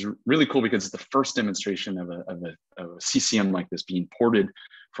 which is really cool because it's the first demonstration of a CCM like this being ported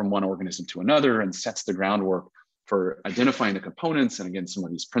from one organism to another, and sets the groundwork for identifying the components and, again, some of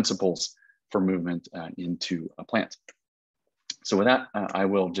these principles for movement into a plant. So with that, I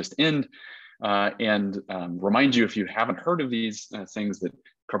will just end and remind you, if you haven't heard of these things, that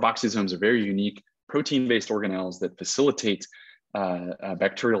carboxysomes are very unique protein-based organelles that facilitate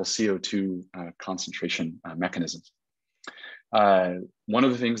bacterial CO2 concentration mechanisms. One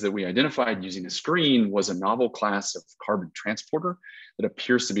of the things that we identified using a screen was a novel class of carbon transporter that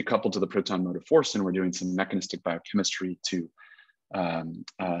appears to be coupled to the proton motive force, and we're doing some mechanistic biochemistry to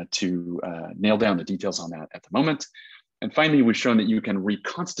nail down the details on that at the moment. And finally, we've shown that you can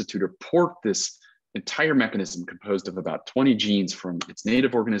reconstitute or port this entire mechanism composed of about 20 genes from its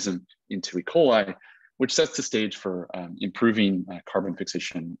native organism into E. coli, which sets the stage for improving carbon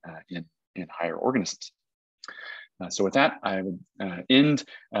fixation in higher organisms. So with that, I would end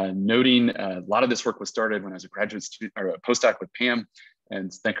noting a lot of this work was started when I was a graduate student or a postdoc with Pam,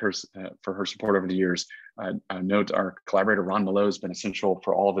 and thank her for her support over the years. Note our collaborator Ron Malot has been essential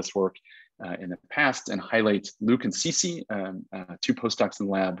for all of this work in the past, and highlight Luke and Cece, 2 postdocs in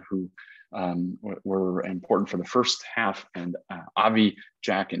the lab who were important for the first half, and Avi,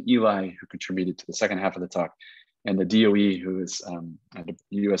 Jack, and Eli, who contributed to the second half of the talk, and the DOE, who is the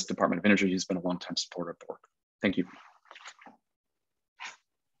US Department of Energy, who's been a longtime supporter of the work. Thank you.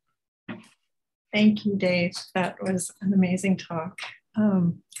 Thank you, Dave. That was an amazing talk.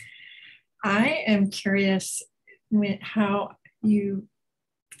 I am curious how you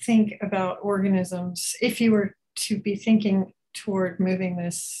think about organisms, if you were to be thinking toward moving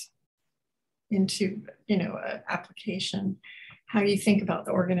this into, an application, how you think about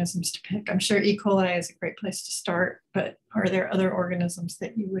the organisms to pick. I'm sure E. coli is a great place to start, but are there other organisms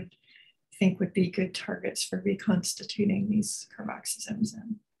that you would think would be good targets for reconstituting these carboxysomes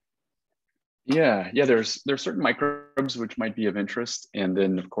in? Yeah, there's certain microbes which might be of interest, and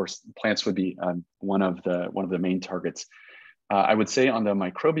then of course plants would be one of the main targets. I would say on the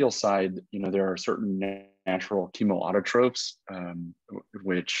microbial side, there are certain natural chemoautotrophs,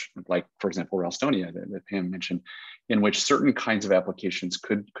 which, like for example Ralstonia that Pam mentioned, in which certain kinds of applications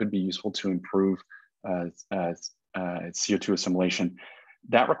could be useful to improve CO2 assimilation.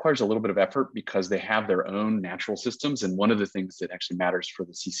 That requires a little bit of effort because they have their own natural systems, and one of the things that actually matters for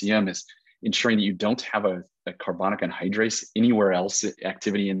the CCM is ensuring that you don't have a carbonic anhydrase anywhere else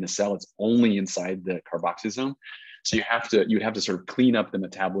activity in the cell. It's only inside the carboxysome. So you'd have to sort of clean up the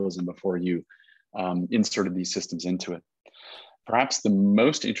metabolism before you inserted these systems into it. Perhaps the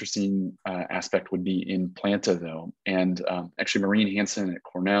most interesting aspect would be in planta, though. And actually, Maureen Hansen at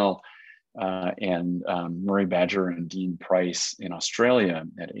Cornell and Murray Badger and Dean Price in Australia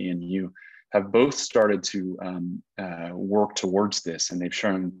at ANU have both started to work towards this. And they've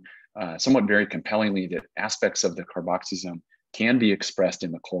shown somewhat very compellingly that aspects of the carboxysome can be expressed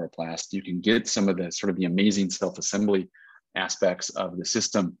in the chloroplast. You can get some of the sort of the amazing self-assembly aspects of the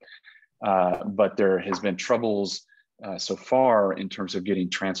system, but there has been troubles so far in terms of getting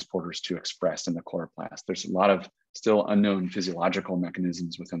transporters to express in the chloroplast. There's a lot of still unknown physiological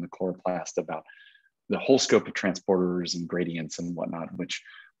mechanisms within the chloroplast about the whole scope of transporters and gradients and whatnot, which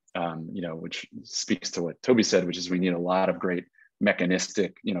which speaks to what Toby said, which is we need a lot of great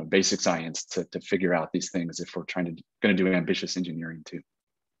mechanistic, basic science to figure out these things if we're going to do ambitious engineering too.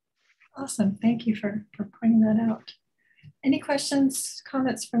 Awesome, thank you for pointing that out. Any questions,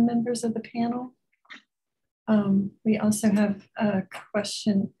 comments from members of the panel? We also have a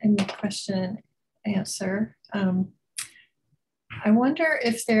question in the question and answer. I wonder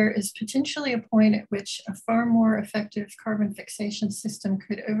if there is potentially a point at which a far more effective carbon fixation system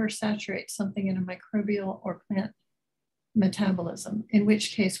could oversaturate something in a microbial or plant metabolism, in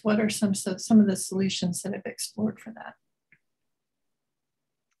which case, what are some of the solutions that have explored for that?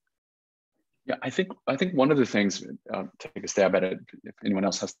 Yeah, I think one of the things, take a stab at it, if anyone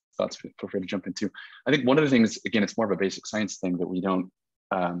else has thoughts, feel free to jump in too. I think one of the things, again, it's more of a basic science thing that we don't,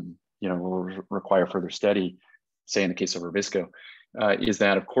 will require further study, say in the case of Rubisco, is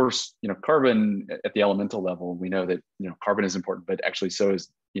that, of course, carbon at the elemental level, we know that, carbon is important, but actually so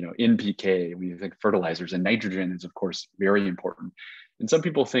is, NPK, when you think fertilizers, and nitrogen is, of course, very important. And some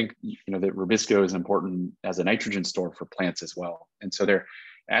people think, that Rubisco is important as a nitrogen store for plants as well. And so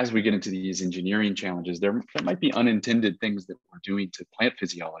as we get into these engineering challenges, there might be unintended things that we're doing to plant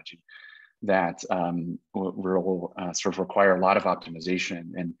physiology that will sort of require a lot of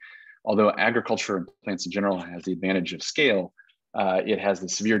optimization. And although agriculture and plants in general has the advantage of scale, it has the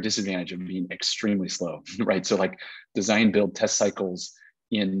severe disadvantage of being extremely slow, right? So like design, build, test cycles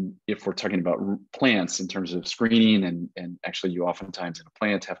if we're talking about plants in terms of screening, and actually you oftentimes in a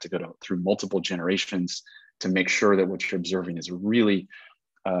plant have to go through multiple generations to make sure that what you're observing is really,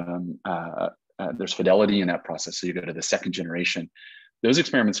 there's fidelity in that process. So you go to the second generation. Those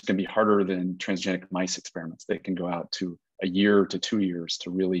experiments can be harder than transgenic mice experiments. They can go out to a year to 2 years to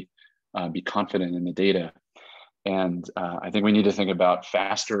really be confident in the data. And I think we need to think about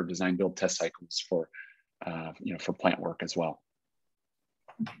faster design, build, test cycles for plant work as well.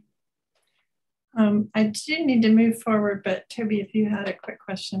 I do need to move forward, but Toby, if you had a quick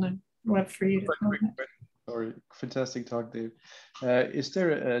question, I'd love for you to comment. Sorry, fantastic talk, Dave. Is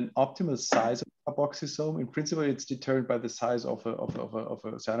there an optimal size of carboxysome? In principle, it's determined by the size of a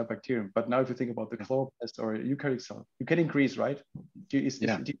cyanobacterium. But now, if you think about the chloroplast or eukaryotic cell, you can increase, right? Do you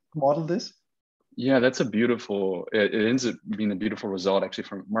model this? Yeah, that's it ends up being a beautiful result, actually,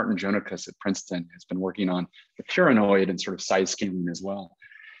 from Martin Jonakas at Princeton, who's been working on the purinoid and sort of size scaling as well.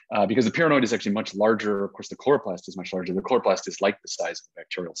 Because the purinoid is actually much larger. Of course, the chloroplast is much larger. The chloroplast is like the size of a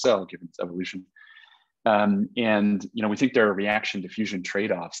bacterial cell, given its evolution. We think there are reaction diffusion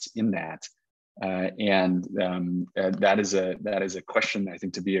trade-offs in that. That is a question, I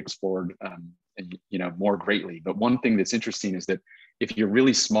think, to be explored more greatly. But one thing that's interesting is that if you're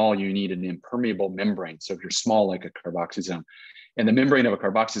really small, you need an impermeable membrane. So if you're small, like a carboxysome, and the membrane of a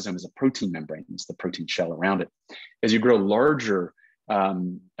carboxysome is a protein membrane, it's the protein shell around it. As you grow larger,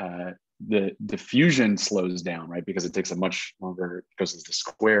 the diffusion slows down, right? Because it takes a much longer, it goes as the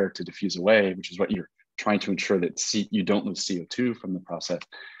square to diffuse away, which is what you're trying to ensure that you don't lose CO2 from the process.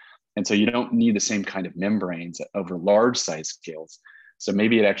 And so you don't need the same kind of membranes over large size scales. So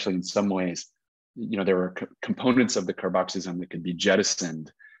maybe it actually, in some ways, there are components of the carboxysome that can be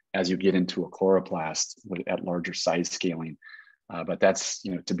jettisoned as you get into a chloroplast at larger size scaling. But that's,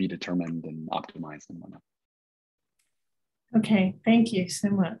 to be determined and optimized and whatnot. Okay, thank you so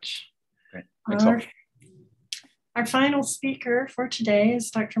much. Great. Thanks. Our final speaker for today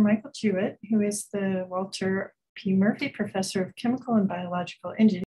is Dr. Michael Jewett, who is the Walter P. Murphy Professor of Chemical and Biological Engineering